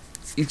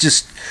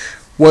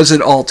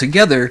wasn't all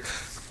together.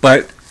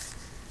 But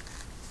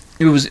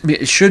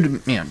I'm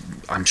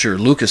sure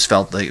Lucas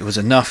felt that it was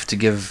enough to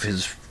give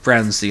his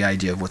friends the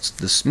idea of what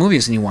this movie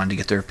is, and he wanted to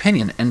get their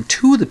opinion. And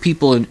two of the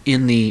people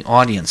in the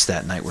audience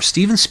that night were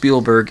Steven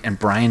Spielberg and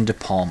Brian De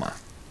Palma.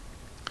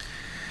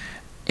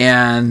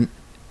 And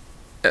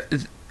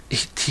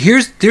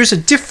there's a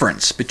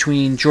difference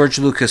between George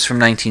Lucas from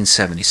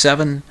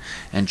 1977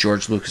 and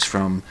George Lucas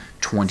from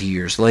 20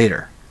 years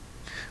later,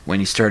 when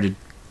he started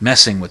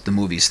messing with the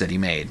movies that he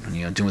made,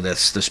 doing the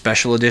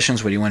special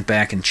editions where he went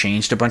back and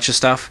changed a bunch of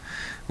stuff,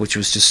 which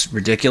was just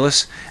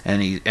ridiculous.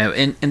 And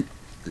and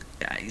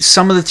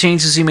some of the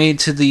changes he made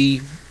to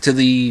the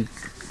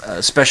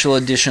special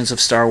editions of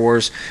Star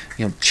Wars,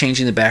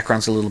 changing the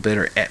backgrounds a little bit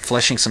or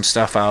fleshing some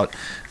stuff out,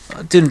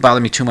 didn't bother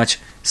me too much.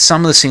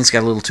 Some of the scenes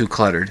got a little too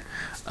cluttered,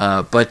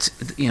 but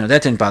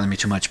that didn't bother me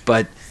too much.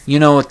 But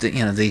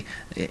the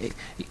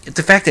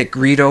fact that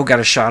Greedo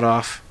got a shot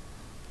off,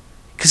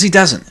 because he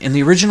doesn't. In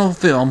the original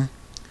film,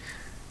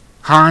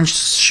 Han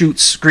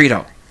shoots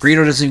Greedo.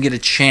 Greedo doesn't even get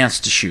a chance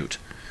to shoot,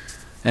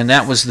 and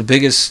that was the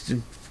biggest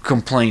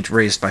complaint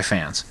raised by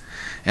fans.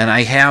 And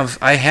I have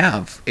a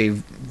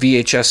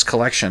VHS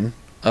collection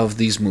of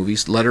these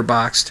movies,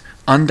 letterboxed,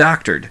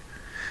 undoctored.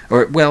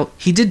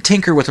 He did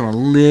tinker with them a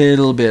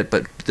little bit,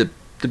 but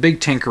the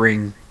big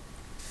tinkering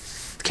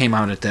came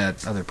out at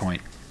that other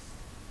point.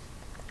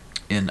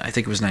 I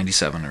think it was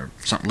 97 or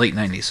something, late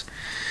 90s.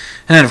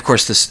 And then, of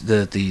course,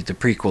 the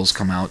prequels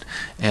come out.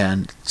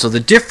 And so the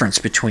difference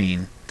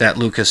between that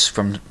Lucas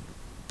from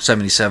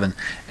 77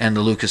 and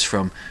the Lucas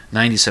from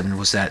 97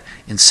 was that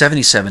in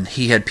 77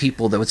 he had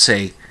people that would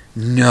say,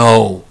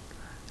 "No,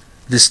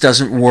 this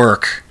doesn't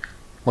work.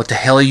 What the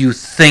hell are you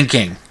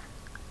thinking?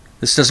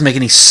 This doesn't make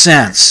any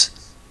sense."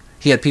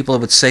 He had people that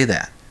would say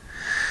that.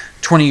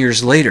 20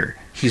 years later,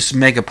 he's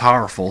mega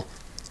powerful.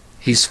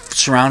 He's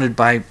surrounded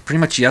by pretty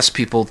much yes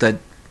people that,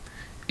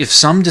 if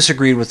some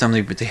disagreed with him,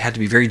 they had to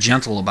be very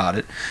gentle about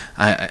it.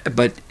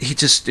 But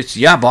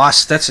yeah,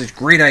 boss, that's a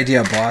great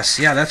idea, boss.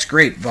 Yeah, that's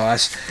great,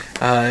 boss.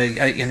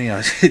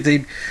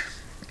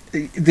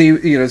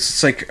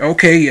 It's like,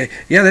 okay,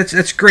 yeah,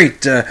 that's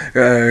great.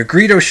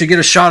 Greedo should get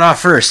a shot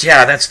off first.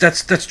 Yeah,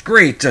 that's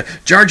great.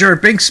 Jar Jar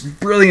Binks,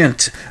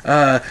 brilliant.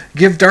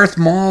 Give Darth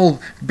Maul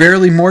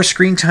barely more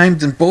screen time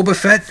than Boba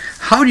Fett.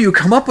 How do you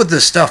come up with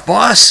this stuff,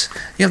 boss?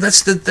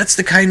 That's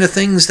the kind of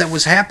things that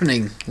was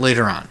happening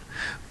later on.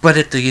 But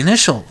at the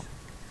initial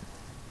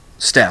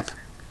step,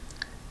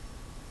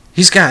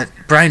 he's got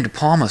Brian De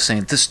Palma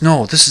saying, this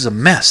is a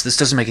mess. This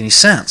doesn't make any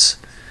sense.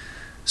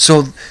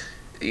 So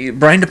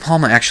Brian De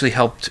Palma actually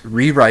helped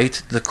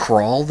rewrite the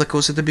crawl that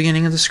goes at the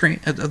beginning of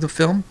the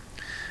film,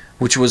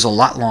 which was a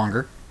lot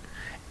longer.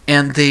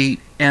 And the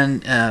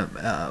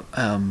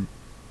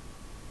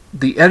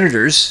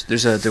editors,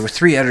 there were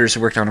 3 editors who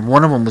worked on it.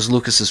 One of them was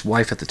Lucas's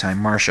wife at the time,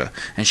 Marcia,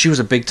 and she was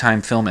a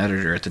big-time film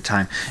editor at the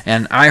time.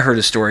 And I heard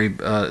a story,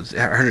 I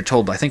heard it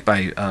told, I think,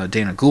 by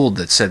Dana Gould,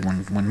 that said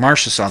when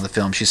Marcia saw the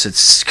film, she said,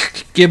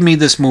 "Give me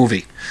this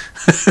movie."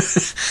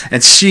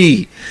 And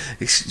she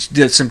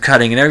did some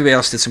cutting, and everybody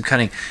else did some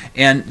cutting.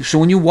 And so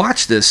when you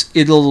watch this,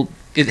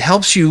 it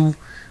helps you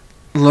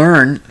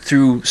learn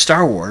through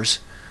Star Wars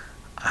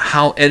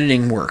how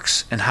editing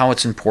works and how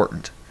it's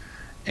important.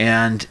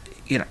 And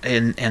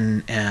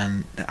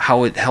and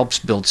how it helps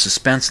build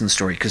suspense in the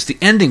story, because the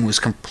ending was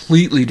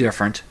completely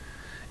different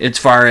as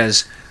far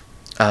as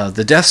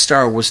the Death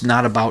Star was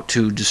not about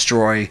to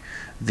destroy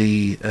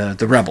the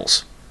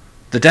rebels.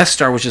 The Death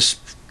Star was just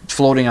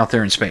floating out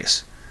there in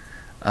space.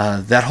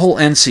 That whole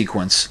end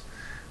sequence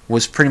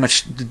was pretty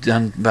much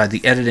done by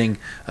the editing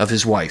of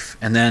his wife,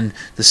 and then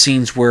the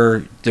scenes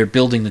where they're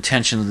building the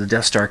tension of the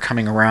Death Star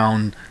coming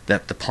around the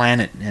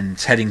planet and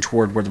it's heading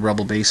toward where the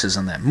rebel base is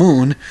on that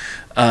moon.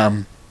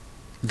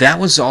 That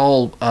was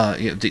all,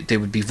 they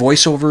would be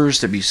voiceovers,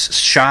 there'd be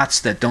shots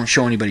that don't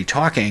show anybody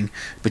talking,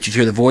 but you'd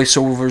hear the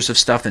voiceovers of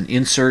stuff and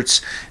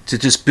inserts to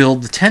just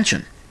build the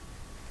tension.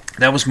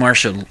 That was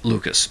Marcia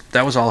Lucas.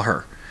 That was all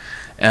her,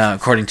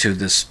 according to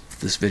this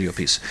video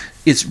piece.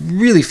 It's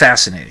really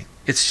fascinating.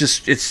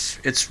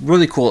 It's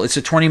really cool. It's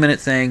a 20-minute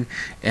thing,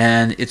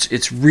 and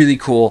it's really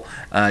cool.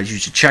 You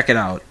should check it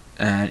out.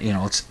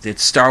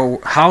 It's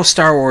how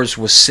Star Wars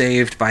was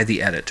saved by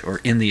the edit, or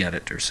in the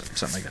edit, or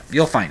something like that.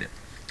 You'll find it.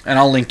 And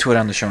I'll link to it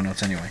on the show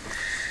notes anyway.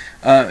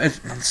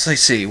 Let's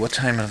see, what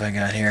time have I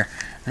got here?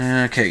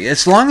 Okay,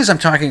 as long as I'm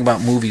talking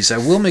about movies, I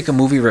will make a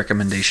movie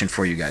recommendation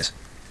for you guys.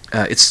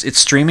 It's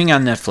streaming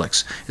on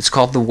Netflix. It's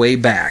called The Way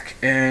Back,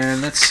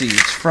 and let's see,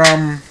 it's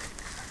from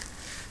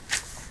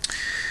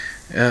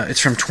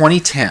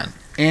 2010,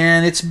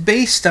 and it's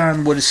based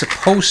on what is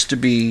supposed to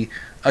be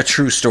a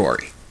true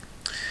story.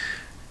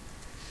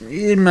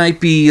 it might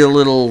be a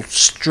little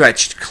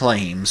stretched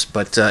claims,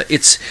 but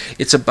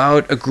it's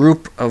about a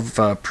group of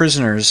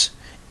prisoners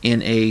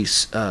in a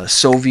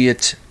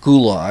Soviet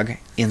gulag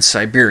in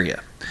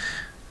Siberia.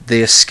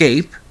 They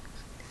escape,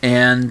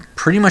 and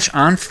pretty much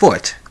on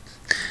foot,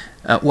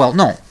 well,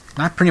 no,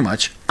 not pretty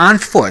much, on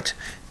foot,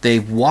 they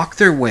walk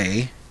their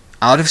way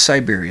out of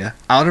Siberia,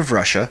 out of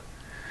Russia,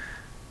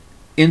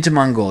 into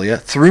Mongolia,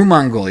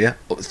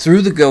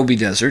 through the Gobi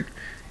Desert,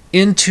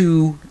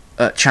 into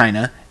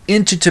China,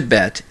 into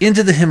Tibet,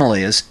 into the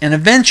Himalayas, and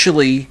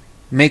eventually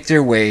make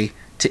their way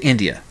to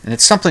India. And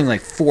it's something like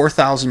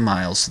 4,000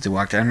 miles that they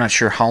walked. I'm not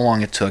sure how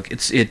long it took.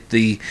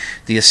 The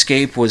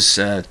escape was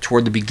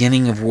toward the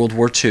beginning of World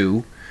War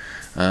II,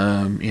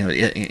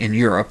 in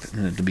Europe,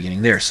 at the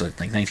beginning there, so like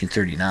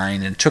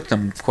 1939, and it took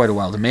them quite a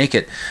while to make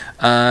it.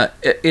 I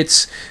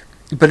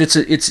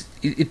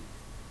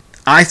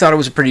thought it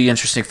was a pretty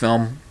interesting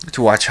film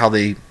to watch how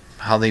they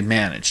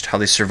managed, how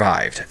they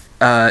survived.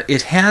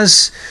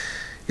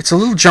 It's a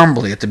little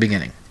jumbly at the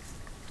beginning,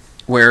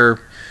 where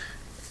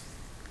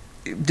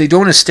they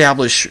don't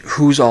establish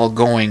who's all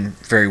going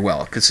very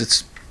well,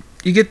 because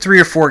you get 3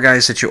 or 4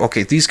 guys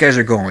that these guys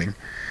are going,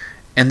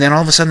 and then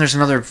all of a sudden there's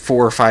another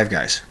 4 or 5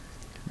 guys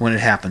when it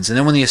happens, and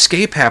then when the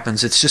escape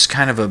happens, it's just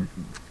kind of a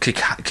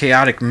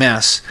chaotic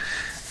mess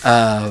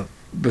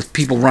with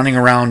people running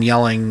around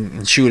yelling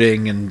and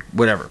shooting and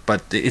whatever.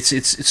 But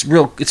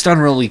it's done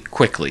really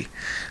quickly,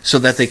 so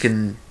that they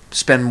can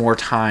spend more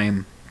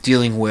time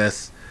dealing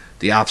with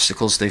the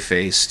obstacles they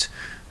faced,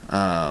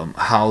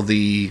 how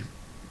the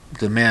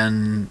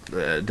men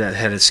that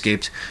had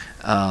escaped,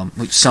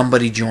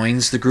 somebody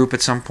joins the group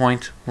at some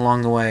point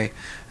along the way,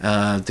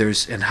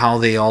 and how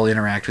they all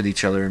interact with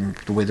each other, and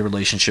the way the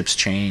relationships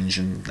change,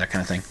 and that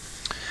kind of thing.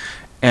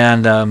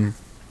 And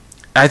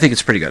I think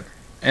it's pretty good.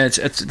 And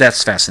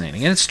that's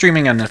fascinating. And it's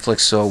streaming on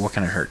Netflix, so what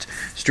can it hurt?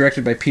 It's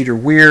directed by Peter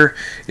Weir.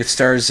 It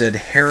stars Ed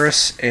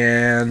Harris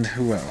and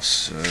who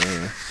else?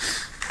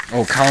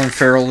 Colin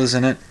Farrell is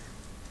in it.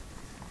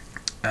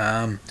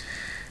 And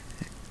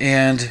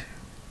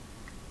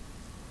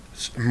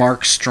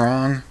Mark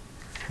Strong.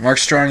 Mark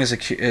Strong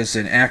is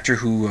an actor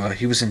who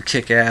he was in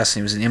Kick-Ass, and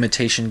he was in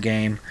Imitation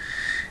Game.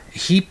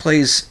 He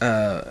plays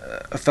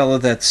a fellow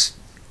that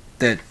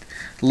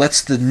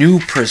lets the new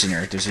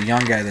prisoner. There's a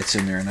young guy that's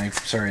in there, and I'm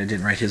sorry I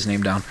didn't write his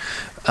name down.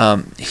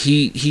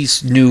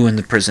 He's new in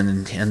the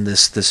prison, and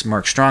this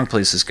Mark Strong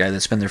plays this guy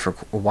that's been there for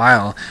a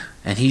while,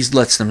 and he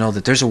lets them know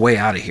that there's a way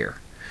out of here.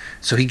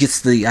 So he gets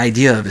the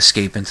idea of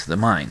escape into the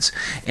mines.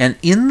 And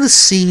in the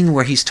scene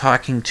where he's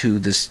talking to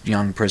this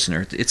young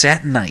prisoner, it's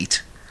at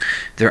night.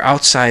 They're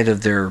outside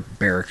of their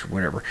barrack,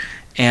 whatever,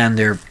 and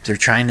they're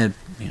trying to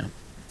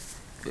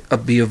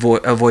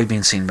avoid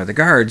being seen by the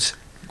guards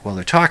while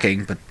they're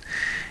talking.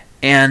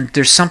 And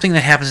there's something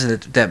that happens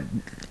that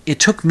it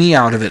took me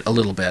out of it a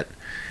little bit.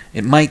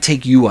 It might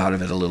take you out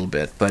of it a little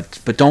bit,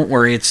 but don't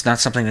worry, it's not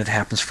something that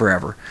happens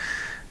forever.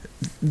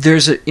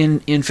 There's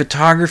in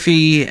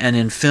photography and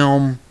in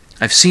film,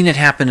 I've seen it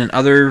happen in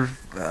other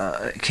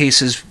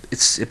cases.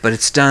 But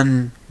it's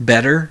done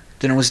better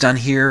than it was done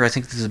here. I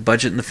think the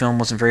budget in the film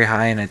wasn't very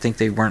high, and I think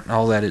they weren't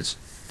all that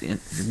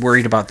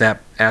worried about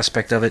that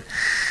aspect of it.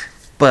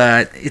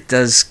 But it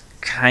does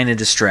kind of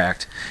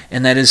distract,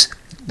 and that is,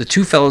 the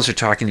two fellows are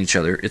talking to each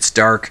other. It's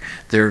dark.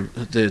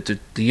 The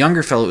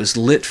younger fellow is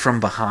lit from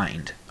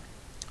behind,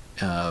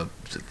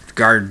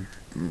 guard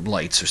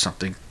lights or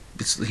something.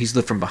 He's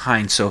lit from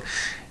behind. So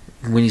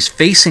when he's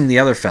facing the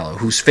other fellow,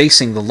 who's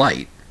facing the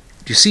light,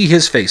 you see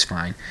his face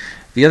fine.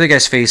 The other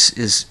guy's face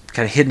is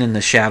kind of hidden in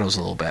the shadows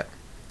a little bit,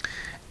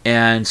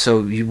 and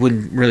so you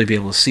wouldn't really be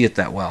able to see it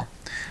that well.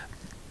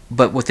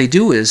 But what they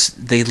do is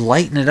they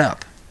lighten it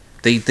up.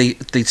 They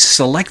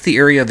select the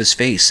area of his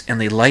face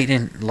and they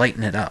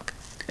lighten it up.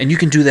 And you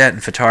can do that in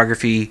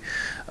photography.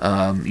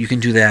 You can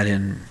do that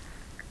in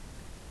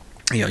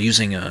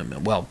using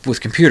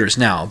with computers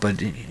now.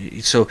 But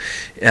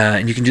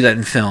and you can do that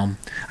in film.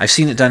 I've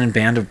seen it done in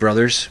Band of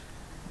Brothers,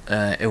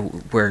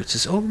 where it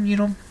says,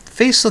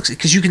 face looks,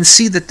 because you can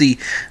see that the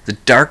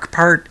dark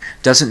part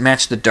doesn't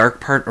match the dark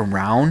part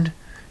around,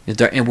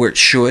 and where it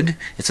should.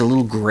 It's a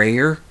little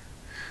grayer.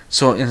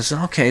 So it's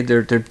okay.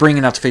 They're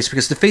bringing out the face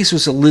because the face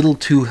was a little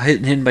too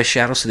hidden by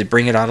shadow, so they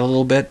bring it out a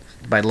little bit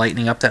by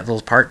lightening up that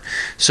little part.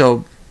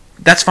 So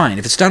that's fine.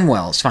 If it's done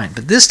well, it's fine.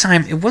 But this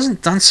time it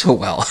wasn't done so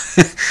well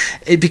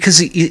because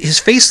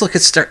his face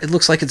it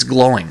looks like it's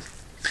glowing.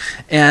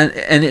 And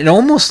it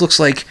almost looks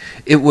like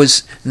it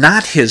was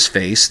not his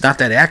face, not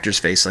that actor's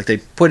face. Like they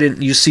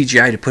use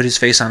CGI to put his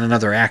face on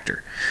another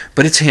actor,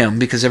 but it's him,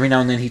 because every now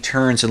and then he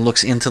turns and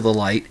looks into the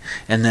light,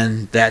 and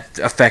then that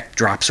effect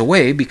drops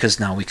away because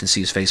now we can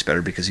see his face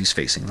better because he's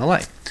facing the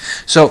light.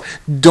 So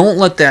don't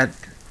let that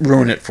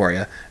ruin it for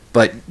you.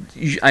 But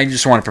I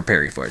just want to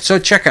prepare you for it. So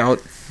check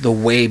out The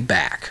Way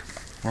Back.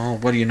 Well,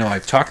 what do you know?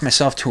 I've talked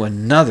myself to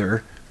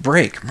another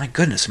break. My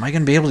goodness, am I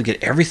going to be able to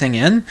get everything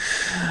in?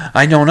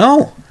 I don't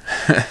know.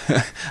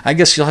 I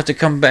guess you'll have to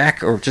come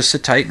back or just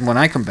sit tight, and when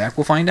I come back,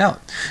 we'll find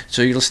out.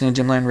 So you're listening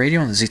to Dimland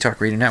Radio on the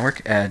Z-Talk Radio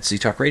Network at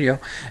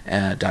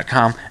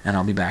ztalkradio.com, and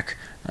I'll be back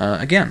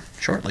again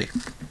shortly.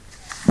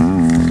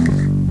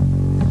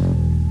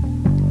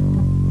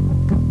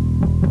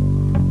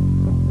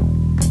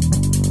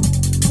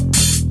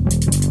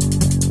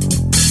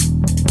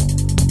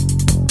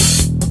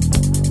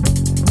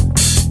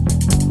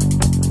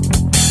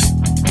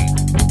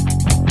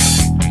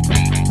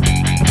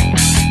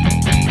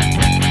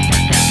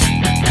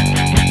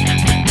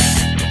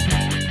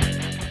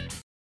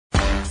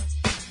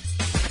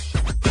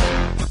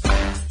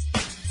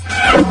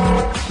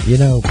 You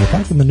know, if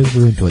I can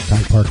maneuver into a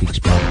tight parking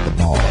spot at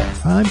the mall,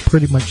 I'm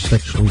pretty much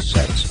sexually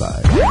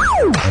satisfied.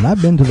 And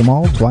I've been to the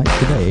mall twice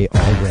today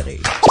already.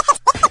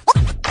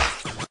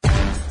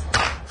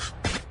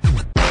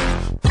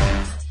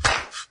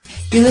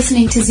 You're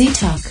listening to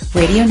Z-Talk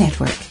Radio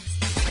Network.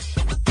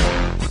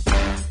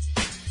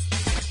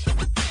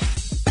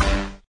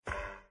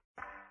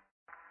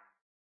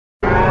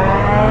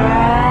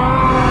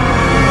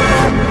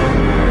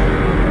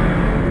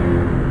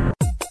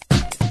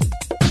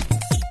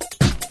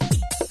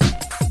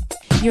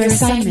 Your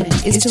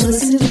assignment is to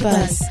listen to The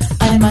Buzz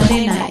on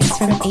Monday nights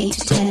from 8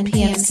 to 10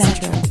 p.m.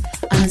 Central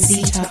on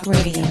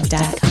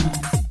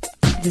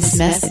ztalkradio.com. This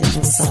message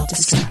will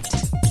self-destruct.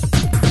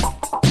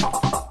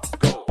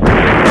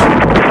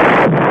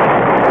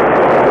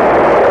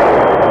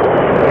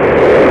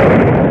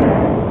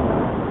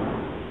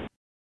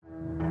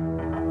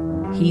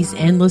 He's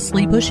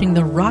endlessly pushing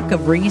the rock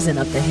of reason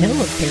up the hill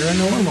of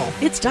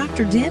paranormal. It's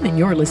Dr. Dim, and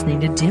you're listening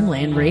to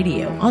Dimland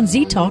Radio on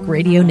Z-Talk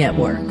Radio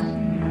Network.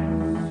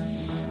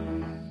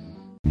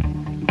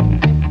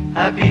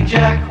 Happy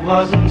Jack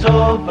wasn't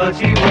old, but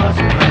he was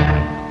a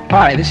man.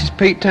 Hi, this is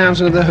Pete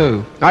Townsend of The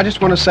Who. I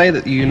just want to say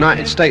that the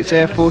United States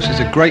Air Force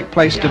is a great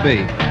place to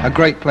be, a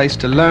great place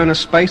to learn a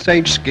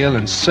space-age skill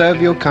and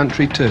serve your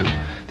country too.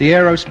 The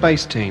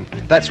Aerospace Team,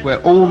 that's where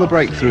all the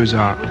breakthroughs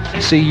are.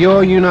 See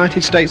your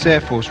United States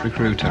Air Force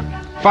recruiter.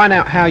 Find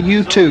out how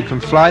you too can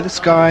fly the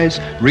skies,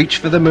 reach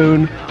for the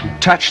moon,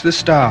 and touch the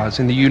stars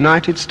in the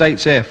United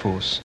States Air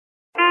Force.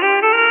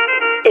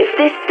 If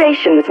this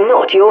station is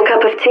not your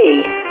cup of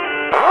tea,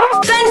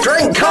 then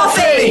drink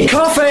coffee!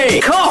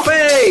 Coffee!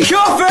 Coffee!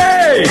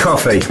 Coffee!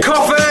 Coffee!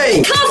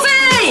 Coffee!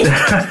 Coffee!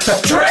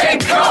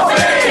 Drink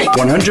coffee!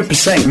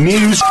 100%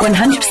 news.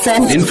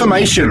 100%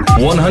 information.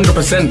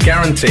 100%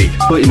 guaranteed.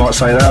 Thought you might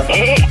say that.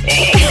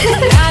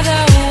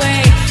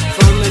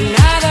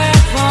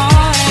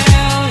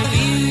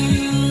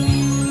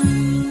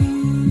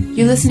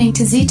 You're listening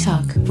to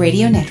Z-Talk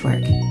Radio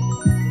Network.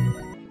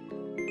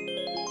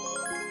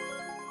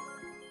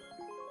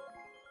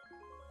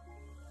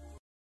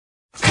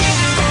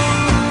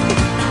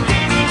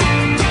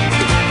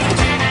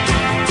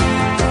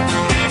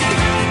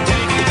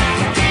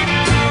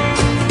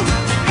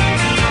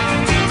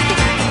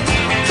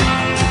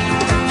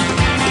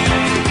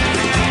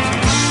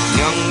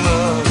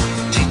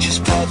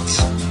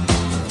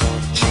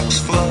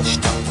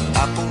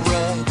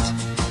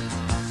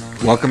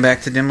 Welcome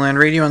back to Dimland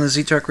Radio on the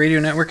Z-Talk Radio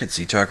Network at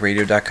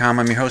ztalkradio.com.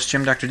 I'm your host,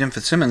 Jim Dr. Dim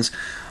Fitzsimmons.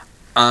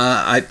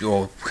 Now I'm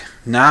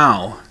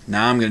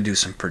going to do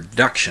some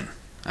production.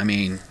 I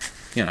mean,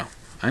 you know,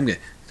 I'm going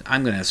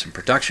to have some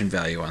production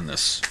value on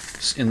this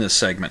in this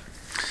segment.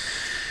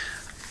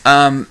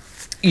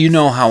 You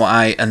know how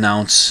I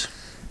announce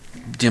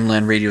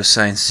Dimland Radio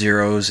Science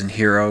Zeros and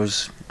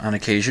Heroes on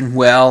occasion.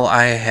 Well,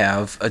 I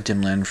have a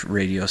Dimland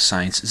Radio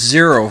Science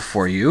Zero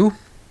for you.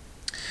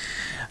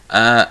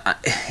 I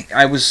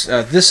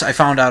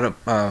found out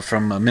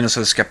from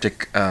Minnesota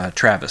skeptic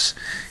Travis.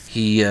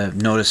 He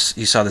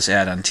saw this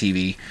ad on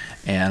TV,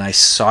 and I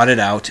sought it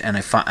out, and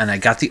I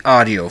got the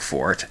audio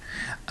for it.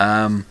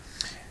 I'll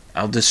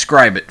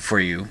describe it for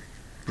you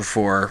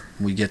before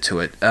we get to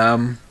it.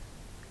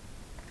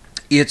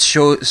 It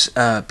shows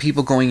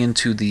people going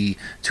into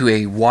to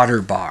a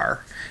water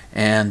bar,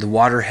 and the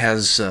water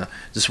has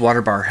this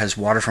water bar has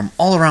water from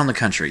all around the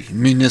country,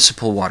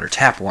 municipal water,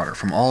 tap water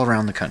from all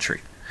around the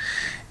country.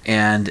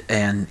 And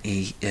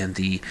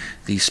the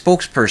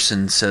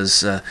spokesperson says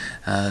that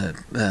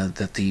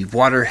the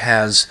water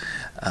has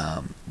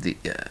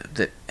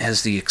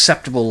the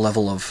acceptable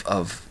level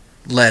of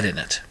lead in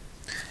it,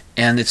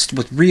 and it's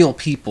with real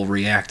people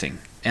reacting,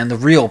 and the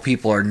real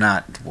people are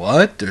not.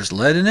 What? There's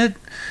lead in it?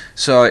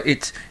 So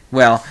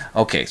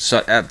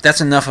So that's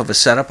enough of a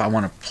setup. I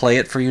want to play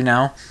it for you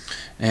now,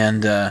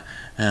 and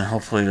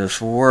hopefully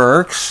this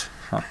works.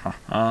 I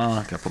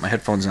gotta put my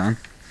headphones on.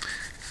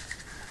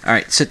 All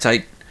right, sit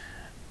tight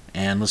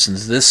and listen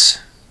to this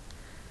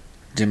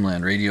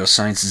Dimland Radio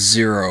Science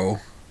Zero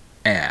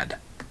ad.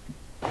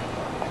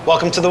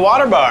 Welcome to the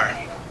Water Bar.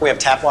 We have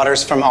tap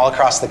waters from all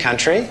across the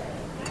country.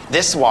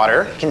 This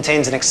water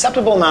contains an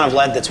acceptable amount of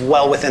lead that's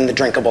well within the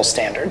drinkable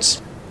standards.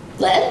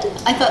 Lead?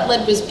 I thought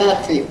lead was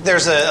bad for you.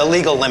 There's a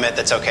legal limit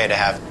that's okay to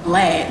have.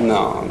 Lead?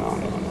 No.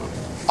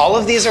 All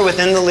of these are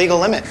within the legal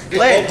limit.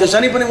 Lead? Does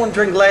anybody want to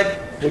drink lead?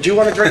 Would you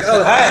want to drink?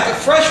 Oh, hey, a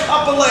fresh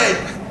cup of lead.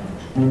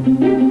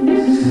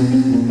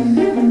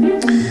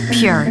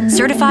 Pure,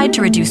 certified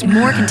to reduce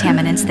more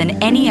contaminants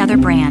than any other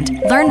brand.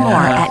 Learn more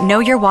at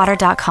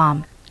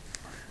knowyourwater.com.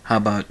 How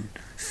about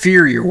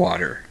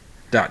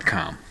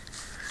fearyourwater.com?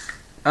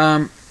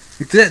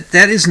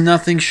 That is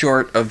nothing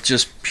short of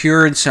just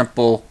pure and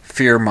simple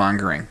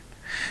fear-mongering.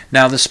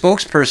 Now, the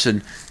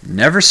spokesperson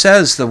never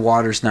says the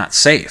water's not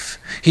safe.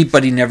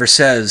 But he never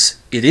says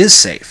it is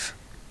safe.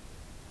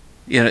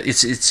 You know,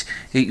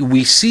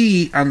 we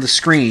see on the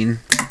screen.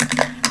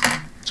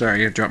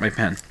 Sorry, I dropped my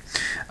pen.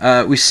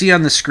 We see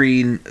on the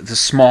screen the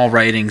small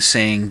writing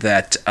saying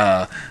that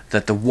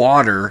the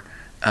water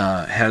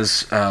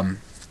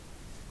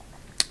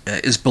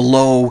is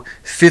below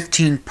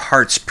 15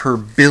 parts per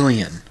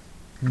billion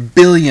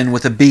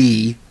with a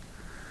B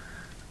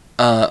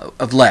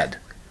of lead.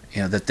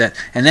 You know,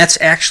 and that's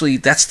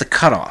the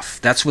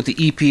cutoff. That's what the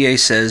EPA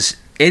says.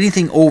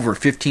 Anything over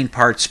 15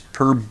 parts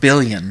per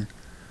billion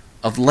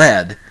of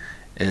lead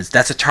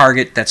that's a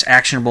target, that's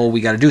actionable.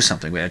 We got to do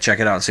something. We got to check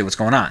it out and see what's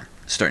going on.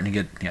 It's starting to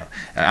get,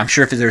 I'm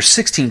sure if there's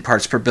 16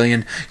 parts per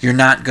billion, you're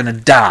not going to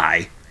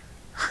die.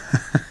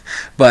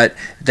 But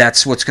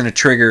that's what's going to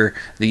trigger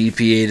the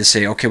EPA to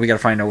say, okay, we got to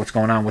find out what's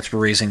going on, what's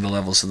raising the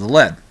levels of the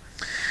lead.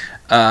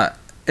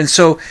 And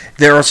so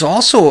there is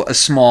also a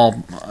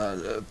small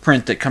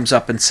print that comes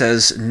up and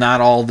says not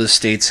all the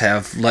states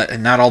have lead,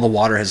 not all the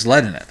water has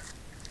lead in it.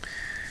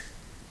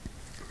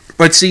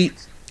 But see,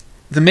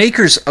 the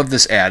makers of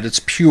this ad, it's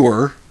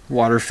Pure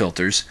water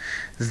filters,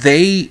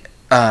 they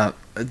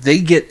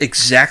get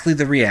exactly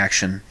the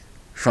reaction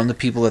from the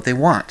people that they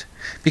want.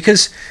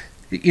 Because,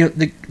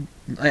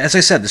 as I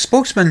said, the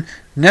spokesman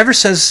never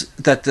says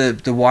that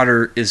the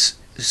water is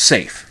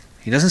safe.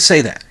 He doesn't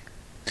say that.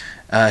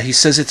 He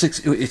says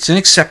it's an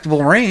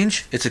acceptable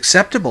range. It's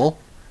acceptable,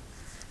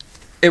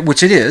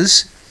 which it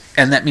is,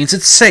 and that means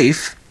it's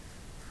safe.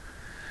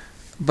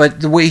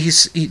 But the way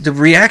the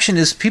reaction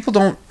is, people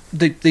don't.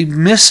 They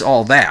miss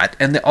all that,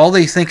 and all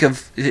they think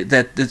of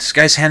that this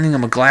guy's handing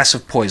them a glass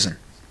of poison.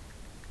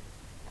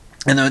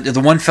 And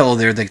the one fellow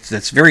there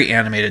that's very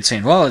animated,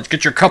 saying, "Well,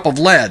 get your cup of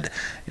lead."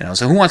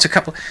 So who wants a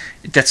cup of?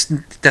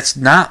 That's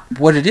not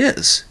what it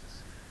is.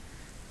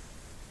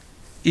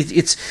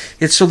 It's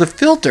so the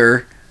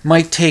filter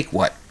might take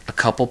a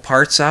couple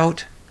parts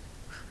out.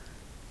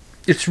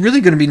 It's really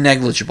going to be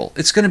negligible.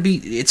 It's going to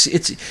be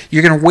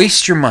you're going to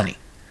waste your money.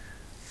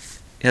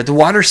 The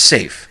water's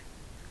safe.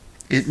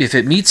 If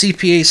it meets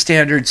EPA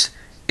standards,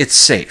 it's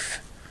safe.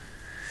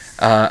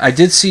 I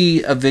did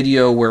see a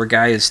video where a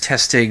guy is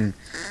testing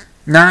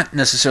not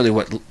necessarily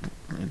what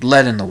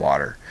lead in the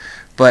water,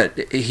 but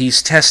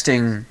he's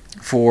testing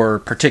for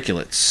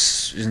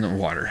particulates in the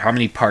water. How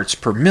many parts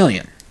per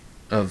million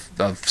of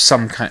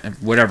some kind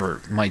of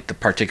whatever the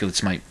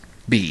particulates might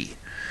be.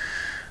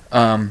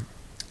 And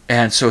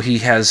so he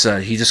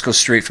just goes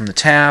straight from the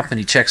tap and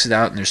he checks it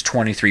out, and there's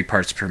 23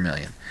 parts per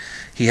million.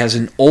 He has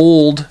an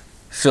old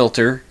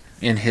filter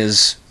in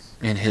his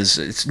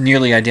it's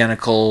nearly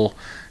identical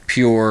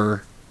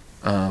Pure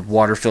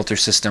water filter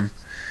system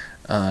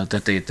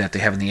that they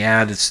have in the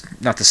ad. It's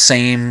not the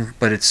same,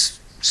 but it's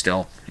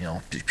still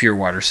Pure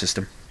water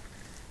system.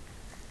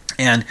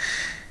 And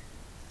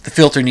the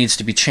filter needs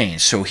to be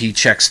changed, so he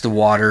checks the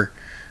water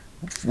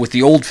with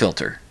the old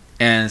filter,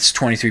 and it's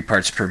 23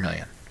 parts per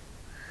million.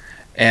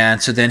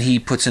 And so then he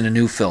puts in a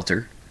new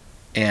filter,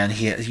 and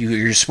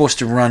you're supposed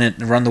to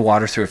run the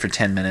water through it for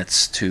 10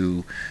 minutes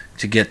to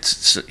get,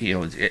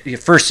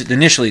 first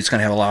initially it's going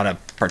to have a lot of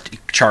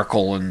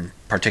charcoal and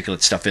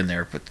particulate stuff in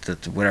there,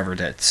 but whatever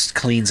that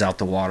cleans out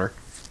the water.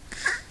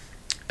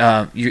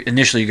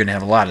 Initially you're going to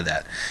have a lot of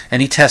that,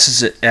 and he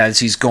tests it as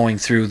he's going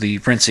through the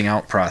rinsing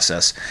out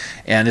process,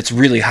 and it's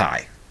really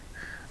high,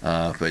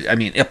 but I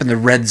mean up in the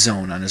red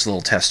zone on his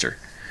little tester,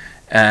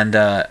 and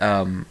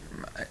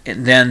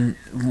then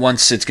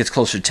once it gets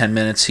closer to 10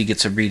 minutes, he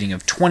gets a reading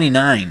of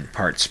 29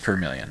 parts per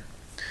million,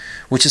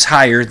 which is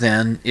higher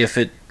than if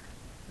it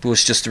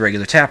was just the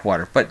regular tap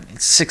water. But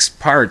it's 6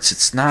 parts.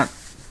 It's not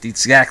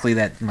exactly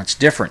that much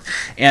different.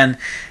 And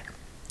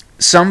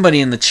somebody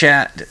in the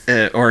chat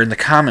or in the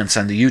comments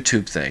on the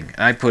YouTube thing,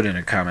 I put in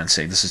a comment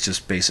saying this is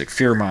just basic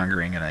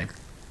fear-mongering, and I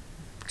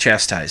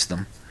chastised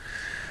them.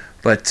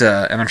 But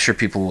and I'm sure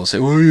people will say,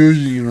 well,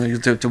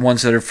 the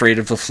ones that are afraid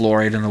of the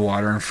fluoride in the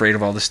water and afraid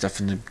of all this stuff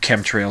and the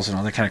chemtrails and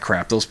all that kind of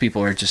crap, those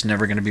people are just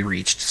never going to be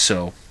reached,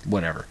 so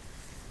whatever.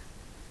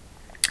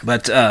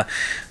 But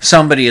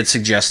somebody had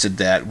suggested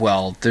that,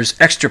 well, there's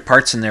extra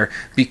parts in there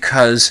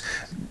because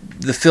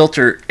the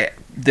filter,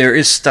 there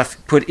is stuff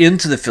put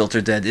into the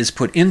filter that is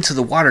put into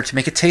the water to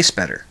make it taste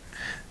better.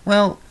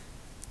 Well,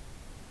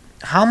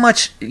 how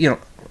much,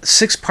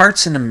 6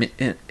 parts in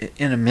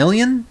a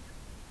million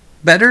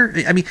better?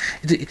 I mean,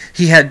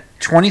 he had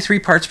 23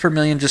 parts per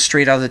million just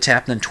straight out of the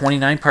tap, and then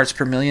 29 parts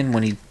per million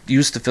when he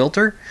used the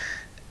filter.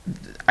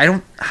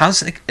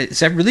 Is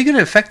that really going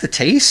to affect the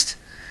taste?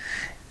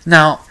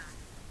 Now,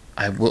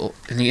 I will,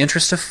 in the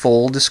interest of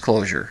full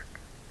disclosure,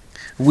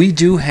 we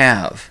do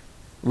have,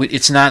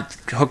 it's not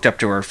hooked up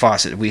to our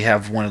faucet. We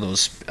have one of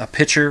those, a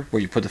pitcher where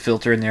you put the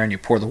filter in there and you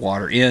pour the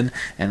water in,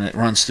 and it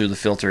runs through the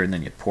filter, and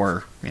then you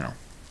pour,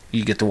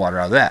 You get the water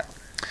out of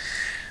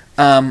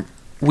that.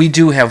 We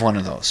do have one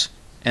of those,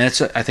 and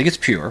I think it's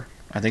pure.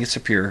 I think it's a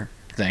pure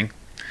thing,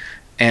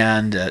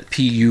 and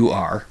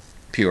PUR,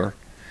 pure.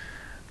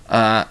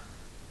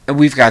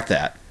 We've got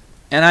that,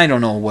 and I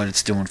don't know what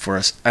it's doing for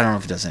us. I don't know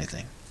if it does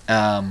anything.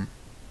 And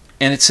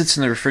it sits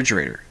in the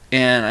refrigerator,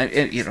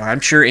 and I'm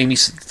sure Amy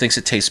thinks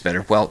it tastes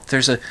better. Well,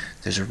 there's a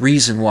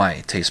reason why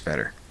it tastes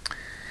better.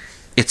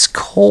 It's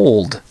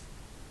cold.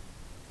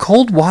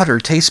 Cold water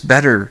tastes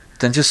better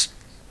than just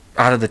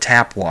out of the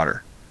tap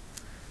water.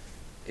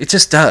 It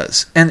just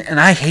does. And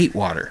I hate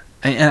water.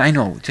 And I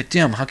know,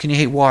 Tim, how can you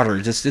hate water?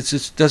 It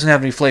just doesn't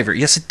have any flavor.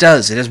 Yes, it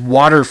does. It has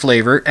water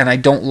flavor, and I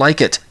don't like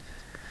it.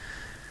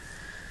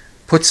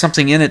 Put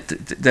something in it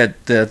that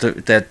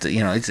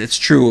it's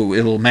true.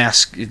 It'll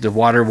mask. The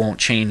water won't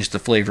change the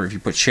flavor. If you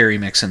put cherry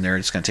mix in there,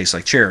 it's going to taste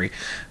like cherry.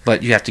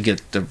 But you have to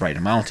get the right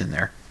amount in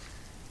there.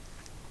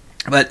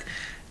 But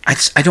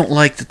I don't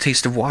like the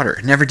taste of water.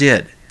 Never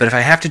did. But if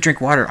I have to drink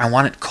water, I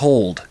want it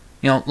cold.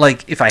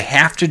 Like if I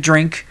have to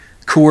drink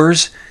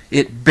Coors,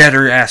 it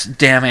better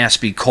damn ass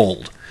be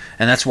cold.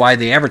 And that's why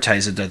they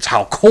advertise it. That's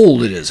how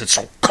cold it is. It's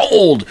so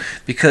cold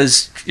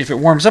because if it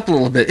warms up a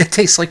little bit, it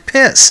tastes like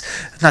piss.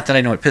 Not that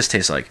I know what piss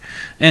tastes like.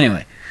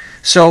 Anyway,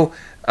 so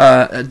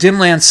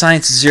Dimland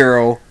Science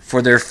Zero,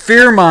 for their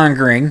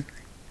fear-mongering,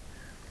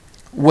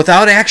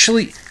 without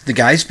actually the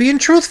guys being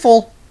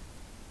truthful,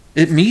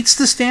 it meets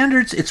the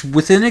standards. It's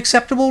within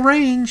acceptable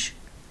range.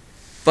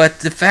 But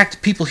the fact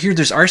that people hear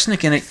there's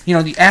arsenic in it, you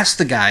ask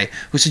the guy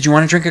who said, you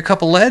want to drink a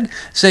cup of lead?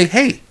 Say,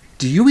 hey,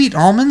 do you eat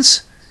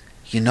almonds?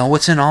 You know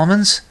what's in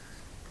almonds?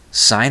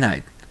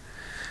 Cyanide.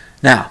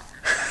 Now,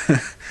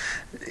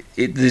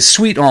 the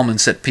sweet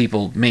almonds that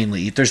people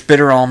mainly eat, there's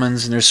bitter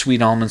almonds and there's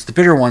sweet almonds. The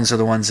bitter ones are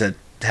the ones that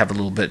have a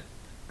little bit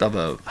of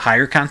a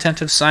higher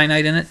content of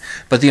cyanide in it,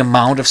 but the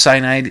amount of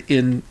cyanide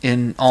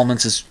in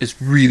almonds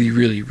is really,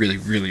 really, really,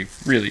 really,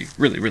 really,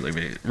 really, really,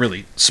 really,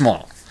 really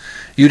small.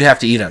 You'd have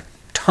to eat a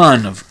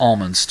ton of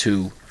almonds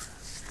to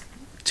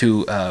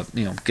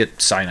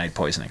get cyanide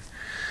poisoning.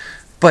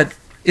 But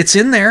it's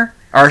in there.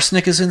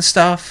 Arsenic is in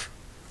stuff.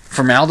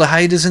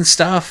 Formaldehyde is in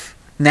stuff.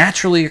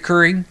 Naturally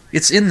occurring.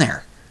 It's in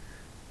there.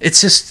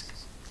 It's just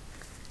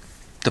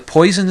the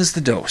poison is the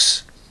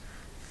dose.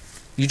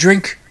 You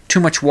drink too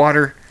much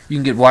water, you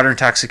can get water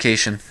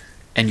intoxication,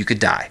 and you could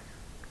die.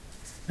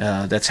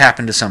 That's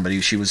happened to somebody.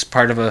 She was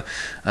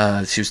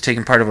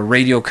taking part of a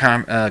radio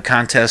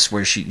contest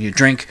where you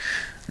drink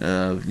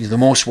the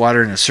most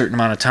water in a certain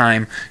amount of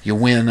time, you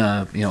win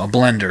a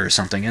blender or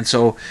something. And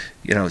so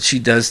she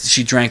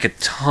drank a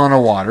ton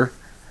of water,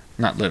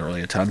 not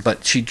literally a ton,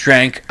 but she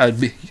drank a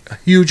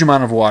huge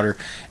amount of water,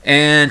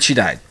 and she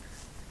died.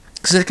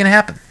 Because it can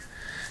happen.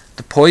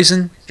 The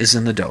poison is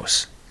in the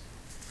dose.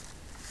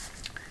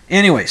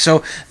 Anyway,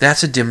 so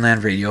that's a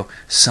Dimland Radio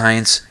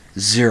Science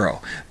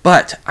Zero.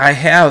 But I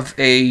have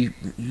a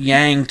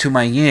yang to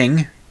my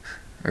yin,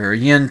 or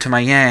yin to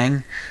my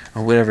yang,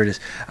 or whatever it is.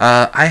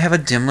 I have a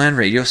Dimland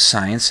Radio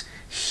Science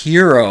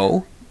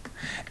Hero,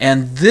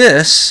 and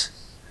this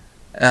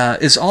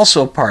is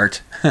also a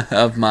part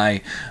of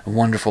my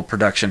wonderful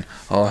production.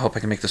 Oh, I hope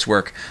I can make this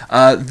work.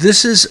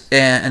 This is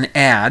an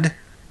ad,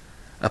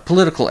 a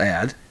political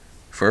ad,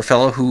 for a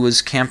fellow who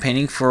was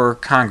campaigning for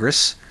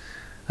Congress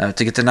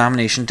to get the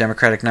nomination,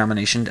 Democratic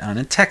nomination, down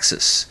in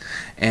Texas.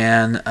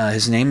 And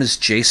his name is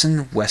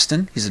Jason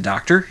Weston. He's a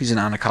doctor. He's an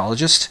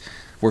oncologist.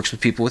 Works with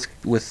people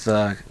with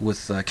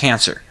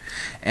cancer.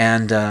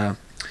 And the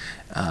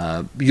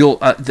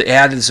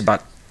ad is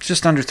about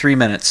just under 3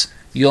 minutes.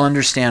 You'll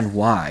understand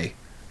why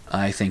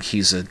I think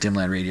he's a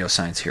Dimland Radio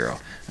Science Hero.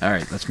 All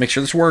right, let's make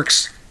sure this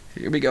works.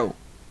 Here we go.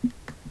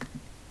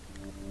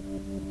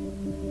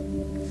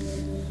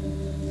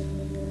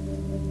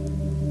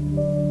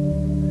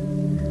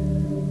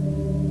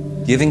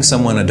 Giving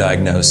someone a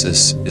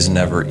diagnosis is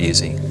never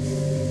easy.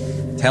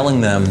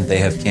 Telling them they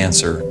have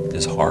cancer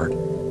is hard.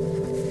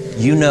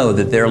 You know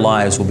that their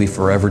lives will be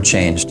forever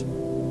changed,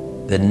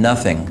 that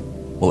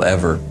nothing will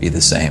ever be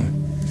the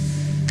same.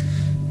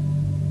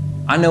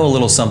 I know a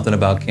little something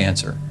about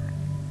cancer,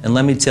 and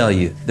let me tell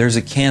you, there's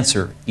a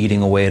cancer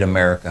eating away at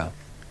America.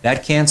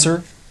 That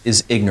cancer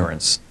is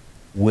ignorance,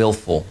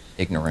 willful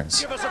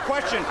ignorance. Give us a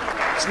question.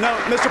 No,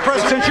 Mr.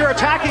 President, since you're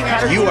attacking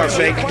us, you are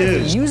fake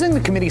news. Using the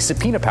committee's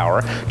subpoena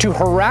power to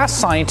harass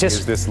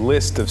scientists. This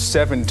list of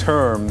 7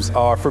 terms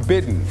are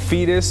forbidden: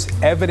 fetus,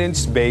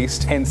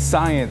 evidence-based, and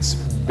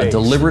science-based. A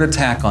deliberate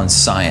attack on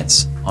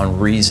science, on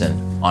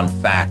reason, on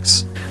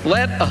facts.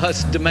 Let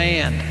us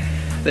demand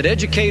that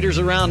educators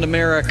around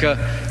America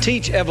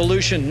teach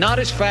evolution not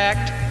as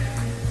fact,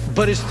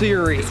 but as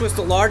theory. This was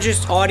the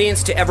largest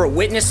audience to ever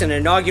witness an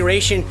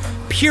inauguration,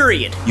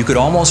 period. You could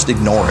almost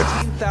ignore it.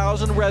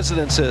 1,000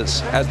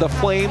 residences as the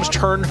flames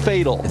turned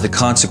fatal. If the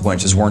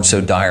consequences weren't so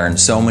dire and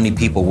so many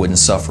people wouldn't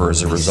suffer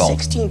as a result.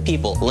 16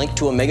 people linked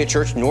to a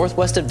megachurch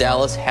northwest of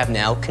Dallas have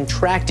now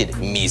contracted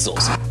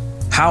measles.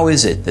 How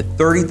is it that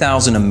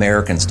 30,000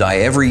 Americans die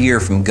every year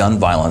from gun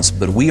violence,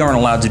 but we aren't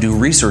allowed to do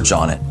research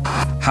on it?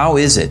 How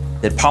is it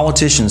that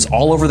politicians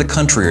all over the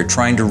country are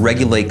trying to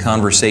regulate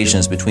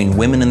conversations between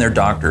women and their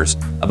doctors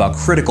about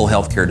critical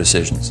healthcare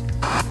decisions?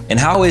 And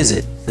how is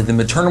it that the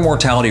maternal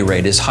mortality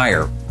rate is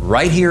higher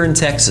right here in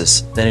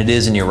Texas than it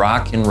is in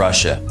Iraq and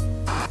Russia?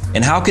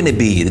 And how can it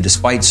be that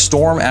despite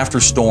storm after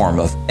storm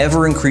of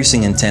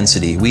ever-increasing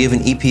intensity, we have an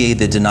EPA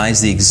that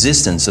denies the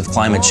existence of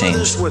climate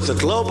change with the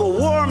global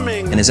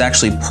warming and is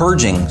actually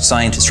purging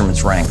scientists from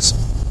its ranks?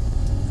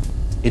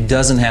 It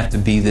doesn't have to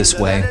be this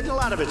way. A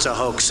lot of it's a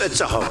hoax.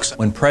 It's a hoax.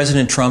 When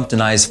President Trump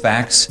denies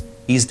facts,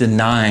 he's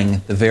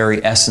denying the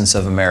very essence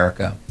of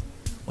America.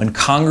 When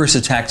Congress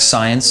attacks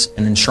science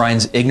and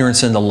enshrines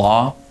ignorance in the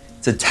law,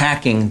 it's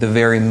attacking the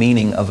very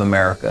meaning of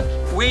America.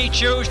 We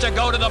choose to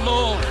go to the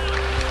moon.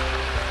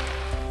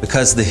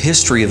 Because the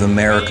history of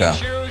America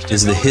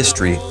is the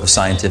history of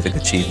scientific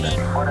achievement.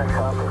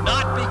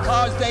 Not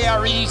because they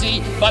are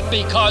easy, but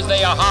because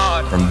they are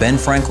hard. From Ben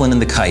Franklin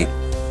and the kite,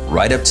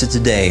 right up to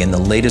today and the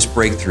latest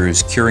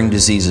breakthroughs curing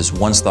diseases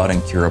once thought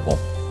incurable.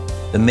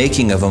 The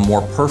making of a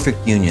more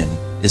perfect union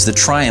is the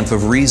triumph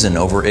of reason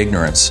over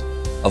ignorance,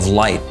 of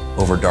light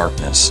over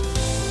darkness.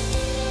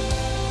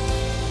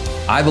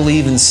 I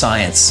believe in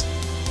science.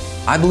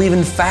 I believe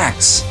in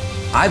facts.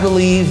 I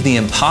believe the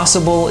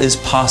impossible is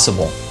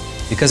possible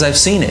because I've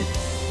seen it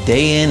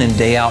day in and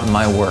day out in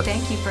my work.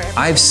 Thank you for everything.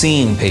 I've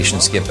seen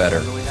patients get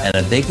better, and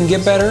if they can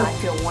get better, I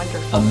feel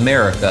wonderful.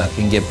 America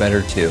can get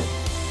better too.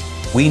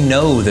 We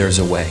know there's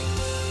a way.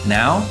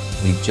 Now,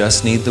 we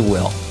just need the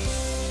will.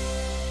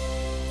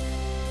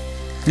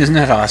 Isn't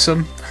that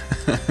awesome?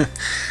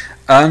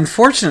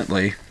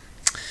 Unfortunately,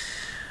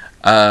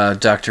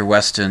 Dr.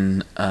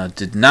 Weston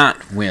did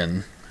not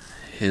win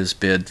his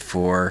bid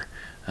for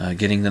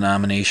getting the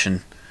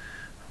nomination,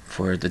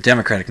 for the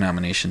Democratic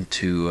nomination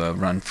to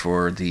run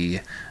for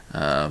the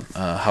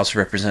House of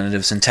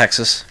Representatives in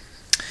Texas.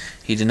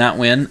 He did not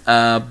win.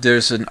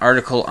 There's an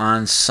article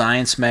on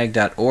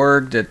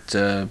sciencemag.org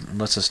that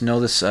lets us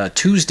know this.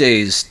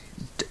 Tuesday's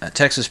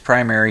Texas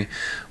primary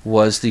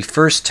was the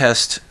first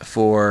test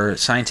for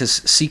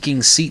scientists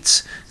seeking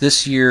seats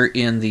this year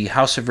in the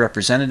House of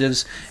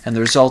Representatives, and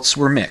the results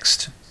were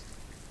mixed.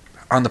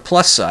 On the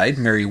plus side,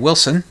 Mary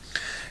Wilson,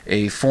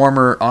 a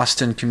former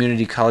Austin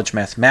Community College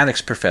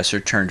mathematics professor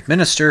turned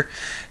minister,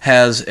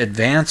 has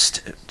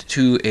advanced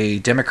to a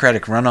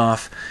Democratic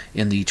runoff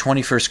in the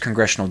 21st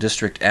Congressional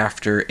District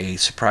after a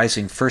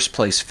surprising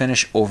first-place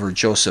finish over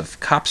Joseph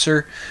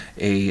Kopser,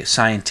 a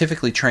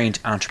scientifically trained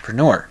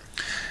entrepreneur.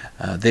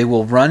 They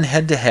will run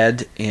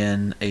head-to-head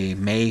in a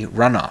May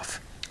runoff.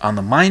 On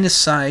the minus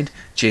side,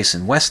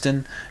 Jason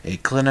Weston, a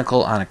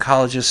clinical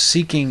oncologist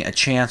seeking a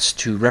chance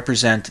to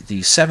represent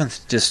the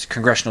 7th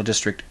Congressional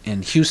District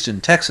in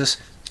Houston, Texas,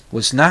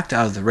 was knocked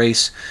out of the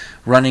race,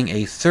 running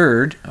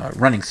third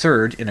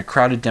in a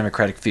crowded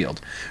Democratic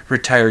field.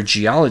 Retired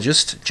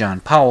geologist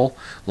John Powell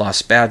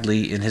lost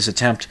badly in his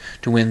attempt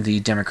to win the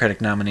Democratic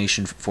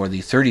nomination for the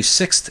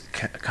 36th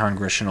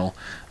Congressional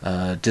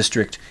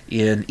District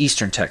in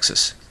eastern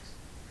Texas.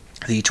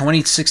 The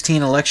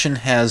 2016 election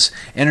has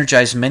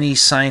energized many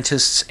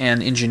scientists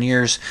and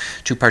engineers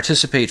to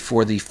participate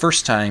for the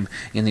first time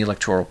in the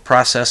electoral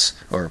process,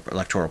 or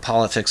electoral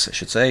politics, I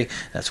should say.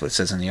 That's what it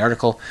says in the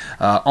article.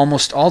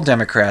 Almost all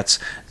Democrats,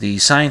 the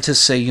scientists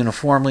say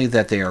uniformly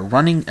that they are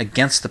running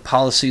against the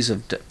policies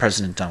of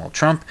President Donald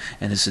Trump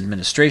and his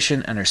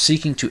administration and are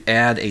seeking to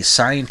add a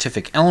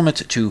scientific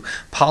element to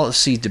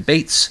policy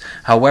debates.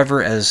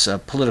 However, as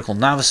political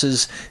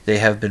novices, they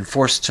have been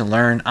forced to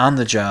learn on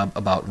the job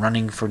about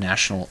running for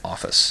national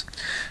office.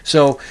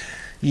 So,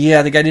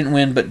 yeah, the guy didn't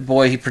win, but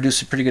boy, he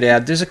produced a pretty good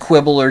ad. There's a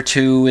quibble or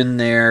two in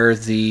there.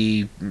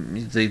 He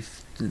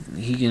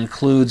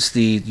includes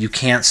the "you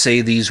can't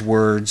say these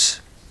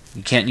words,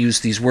 you can't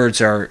use these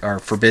words are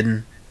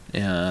forbidden."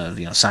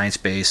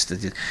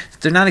 Science-based.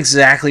 They're not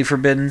exactly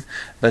forbidden,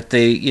 but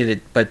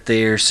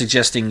they're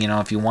suggesting,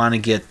 if you want to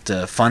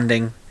get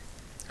funding,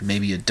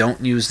 maybe you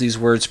don't use these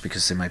words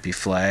because they might be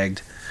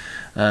flagged.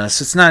 So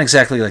it's not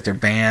exactly like they're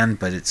banned,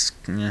 but it's,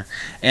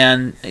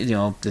 and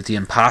that the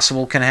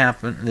impossible can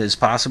happen is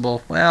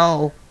possible.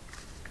 Well,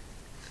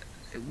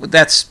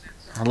 that's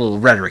a little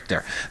rhetoric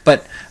there,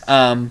 but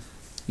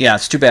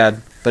it's too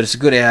bad. But it's a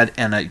good ad,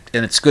 and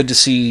it's good to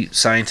see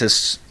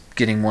scientists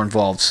getting more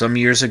involved. Some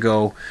years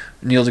ago,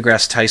 Neil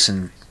deGrasse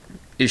Tyson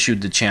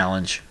issued the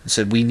challenge and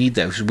said, "We need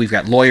that. We've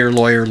got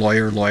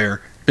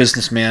lawyer,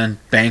 businessman,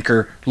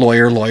 banker,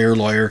 lawyer,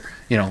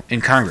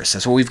 in Congress.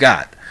 That's what we've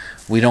got.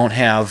 We don't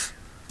have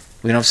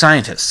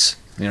scientists,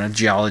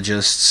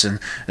 geologists and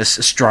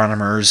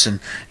astronomers, and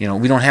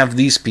we don't have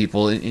these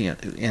people."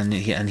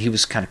 And he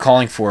was kind of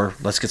calling for,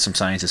 let's get some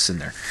scientists in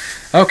there.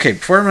 Okay,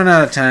 before I run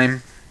out of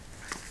time,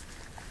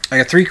 I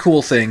got 3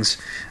 cool things.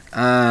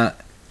 Number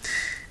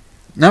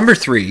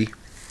 3,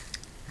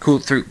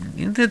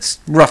 it's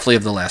roughly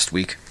of the last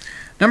week.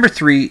 Number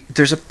 3,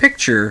 there's a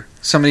picture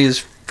somebody has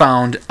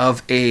found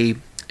of it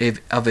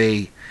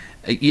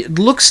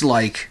looks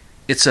like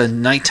it's a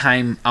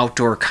nighttime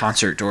outdoor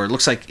concert, or it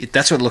looks like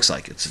that's what it looks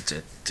like.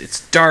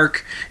 It's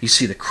dark. You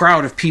see the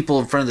crowd of people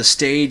in front of the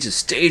stage. The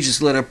stage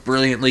is lit up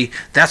brilliantly.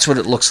 That's what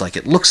it looks like.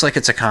 It looks like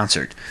it's a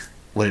concert.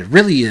 What it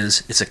really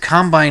is, it's a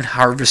combine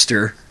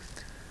harvester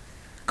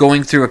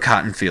going through a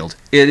cotton field.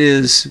 It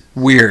is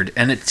weird,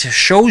 and it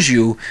shows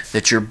you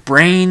that your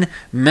brain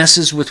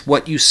messes with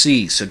what you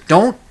see. So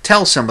don't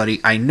tell somebody,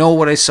 I know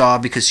what I saw,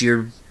 because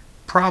you're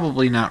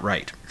probably not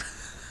right.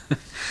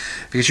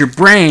 Because your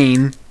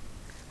brain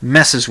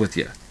messes with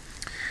you.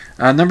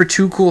 Number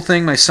 2 cool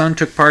thing, my son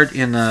took part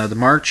in the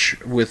march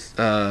with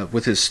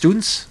his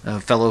students,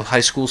 fellow high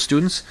school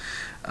students,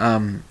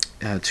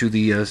 to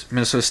the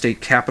Minnesota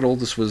State Capitol.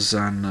 This was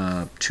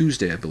on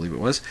Tuesday, I believe it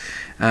was,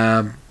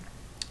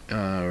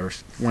 or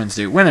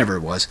Wednesday, whenever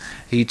it was.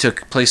 He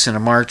took place in a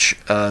march.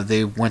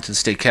 They went to the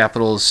state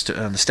capitol.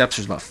 On the steps,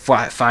 there's about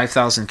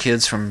 5,000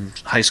 kids from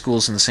high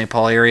schools in the St.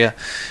 Paul area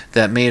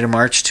that made a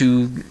march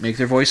to make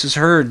their voices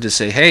heard, to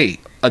say,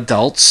 hey,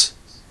 adults,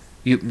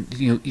 you're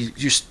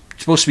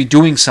supposed to be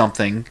doing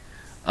something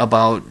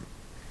about,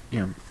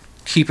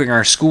 keeping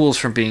our schools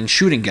from being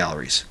shooting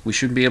galleries. We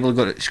shouldn't be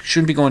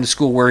going to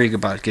school worrying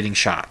about getting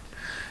shot.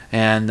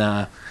 And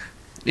I'm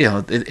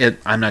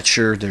not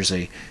sure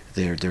they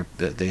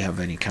have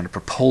any kind of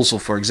proposal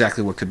for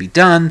exactly what could be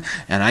done,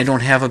 and I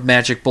don't have a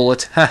magic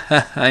bullet.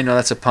 I know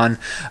that's a pun,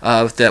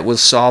 that will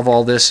solve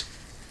all this.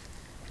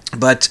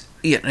 But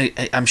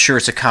I'm sure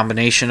it's a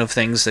combination of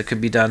things that could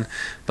be done.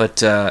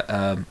 But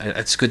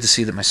it's good to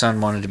see that my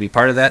son wanted to be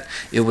part of that.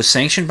 It was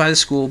sanctioned by the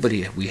school, but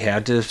we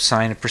had to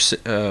sign a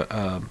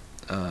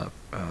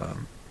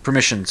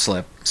permission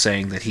slip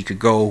saying that he could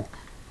go.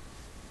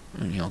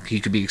 He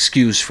could be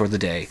excused for the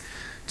day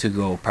to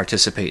go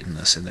participate in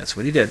this, and that's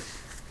what he did.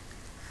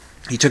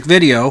 He took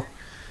video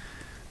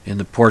in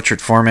the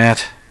portrait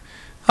format.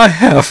 I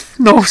have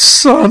no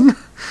son.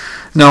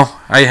 No,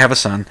 I have a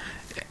son.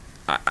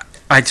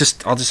 I'll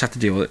just have to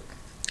deal with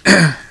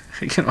it.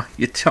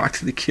 You talk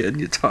to the kid,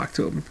 you talk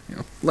to him,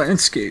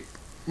 landscape,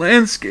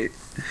 and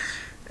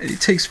he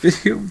takes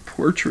video and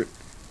portrait.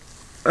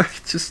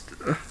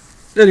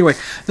 Anyway,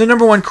 the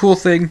number 1 cool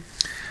thing,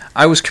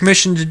 I was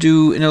commissioned to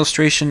do an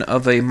illustration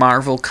of a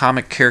Marvel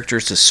comic character.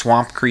 It's a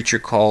swamp creature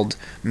called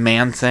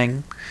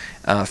Man-Thing.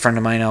 A friend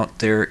of mine out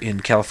there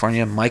in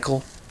California,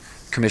 Michael,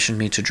 commissioned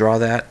me to draw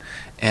that.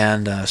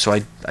 And so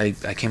I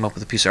came up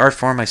with a piece of art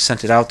for him. I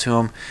sent it out to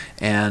him,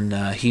 and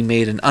he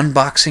made an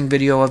unboxing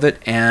video of it,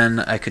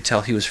 and I could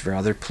tell he was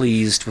rather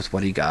pleased with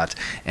what he got.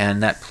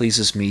 And that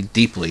pleases me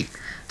deeply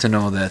to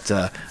know that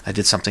I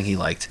did something he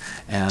liked.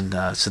 And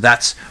so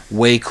that's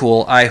way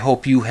cool. I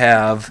hope you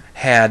have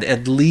had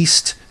at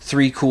least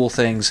 3 cool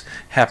things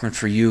happen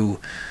for you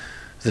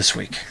this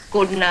week.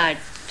 Good night,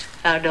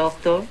 Herr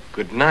Doctor.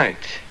 Good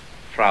night,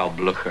 Frau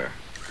Blucher.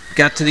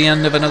 Got to the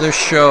end of another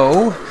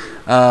show.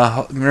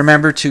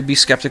 Remember to be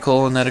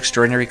skeptical and that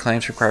extraordinary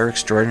claims require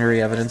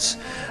extraordinary evidence.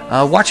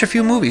 Watch a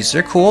few movies.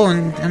 They're cool,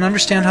 and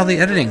understand how the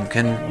editing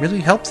can really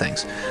help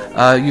things.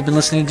 You've been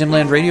listening to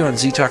Dimland Radio on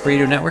Z-Talk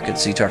Radio Network at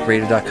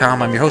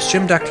ztalkradio.com. I'm your host,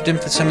 Jim, Dr. Dim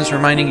Fitzsimmons,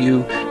 reminding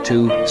you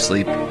to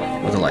sleep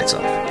with the lights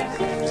off.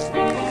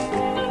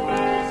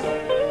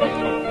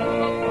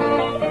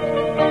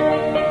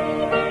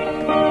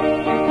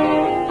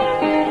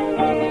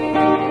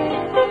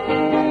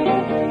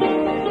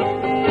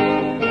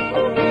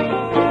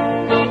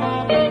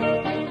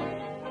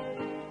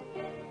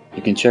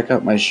 You can check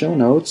out my show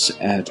notes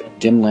at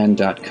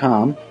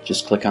dimland.com.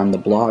 Just click on the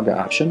blog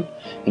option,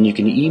 and you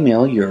can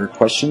email your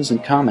questions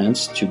and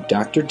comments to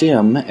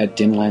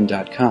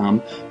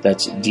drdim@dimland.com.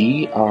 That's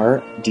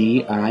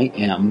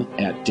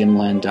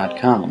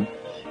drdim@dimland.com.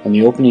 And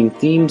the opening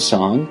theme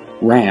song,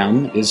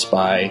 Ram, is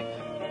by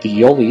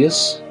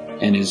Theolius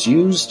and is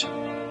used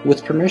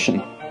with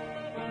permission.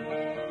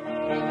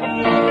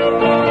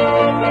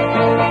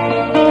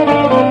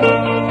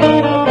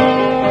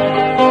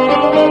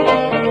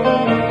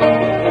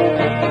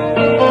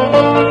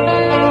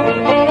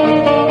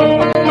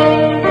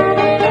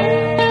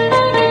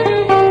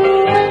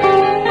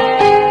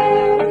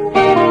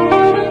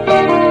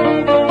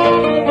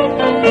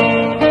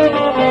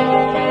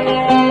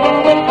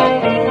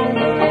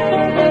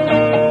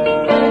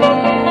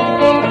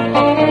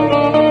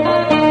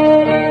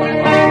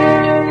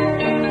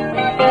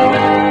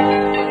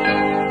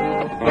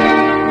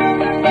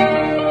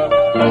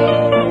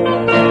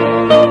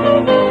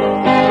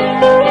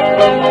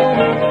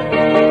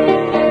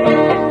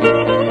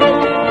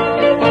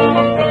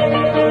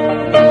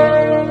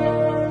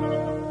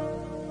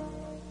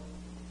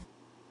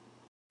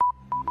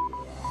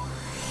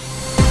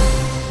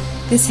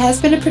 This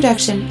has been a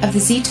production of the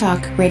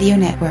Z-Talk Radio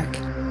Network.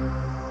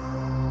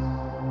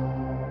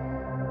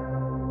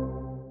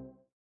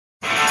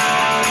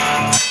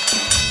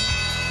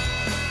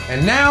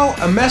 And now,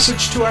 a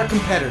message to our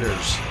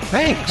competitors.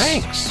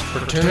 Thanks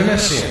for tuning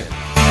us in.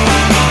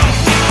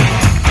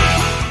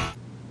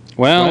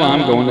 Well,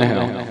 I'm going to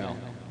hell.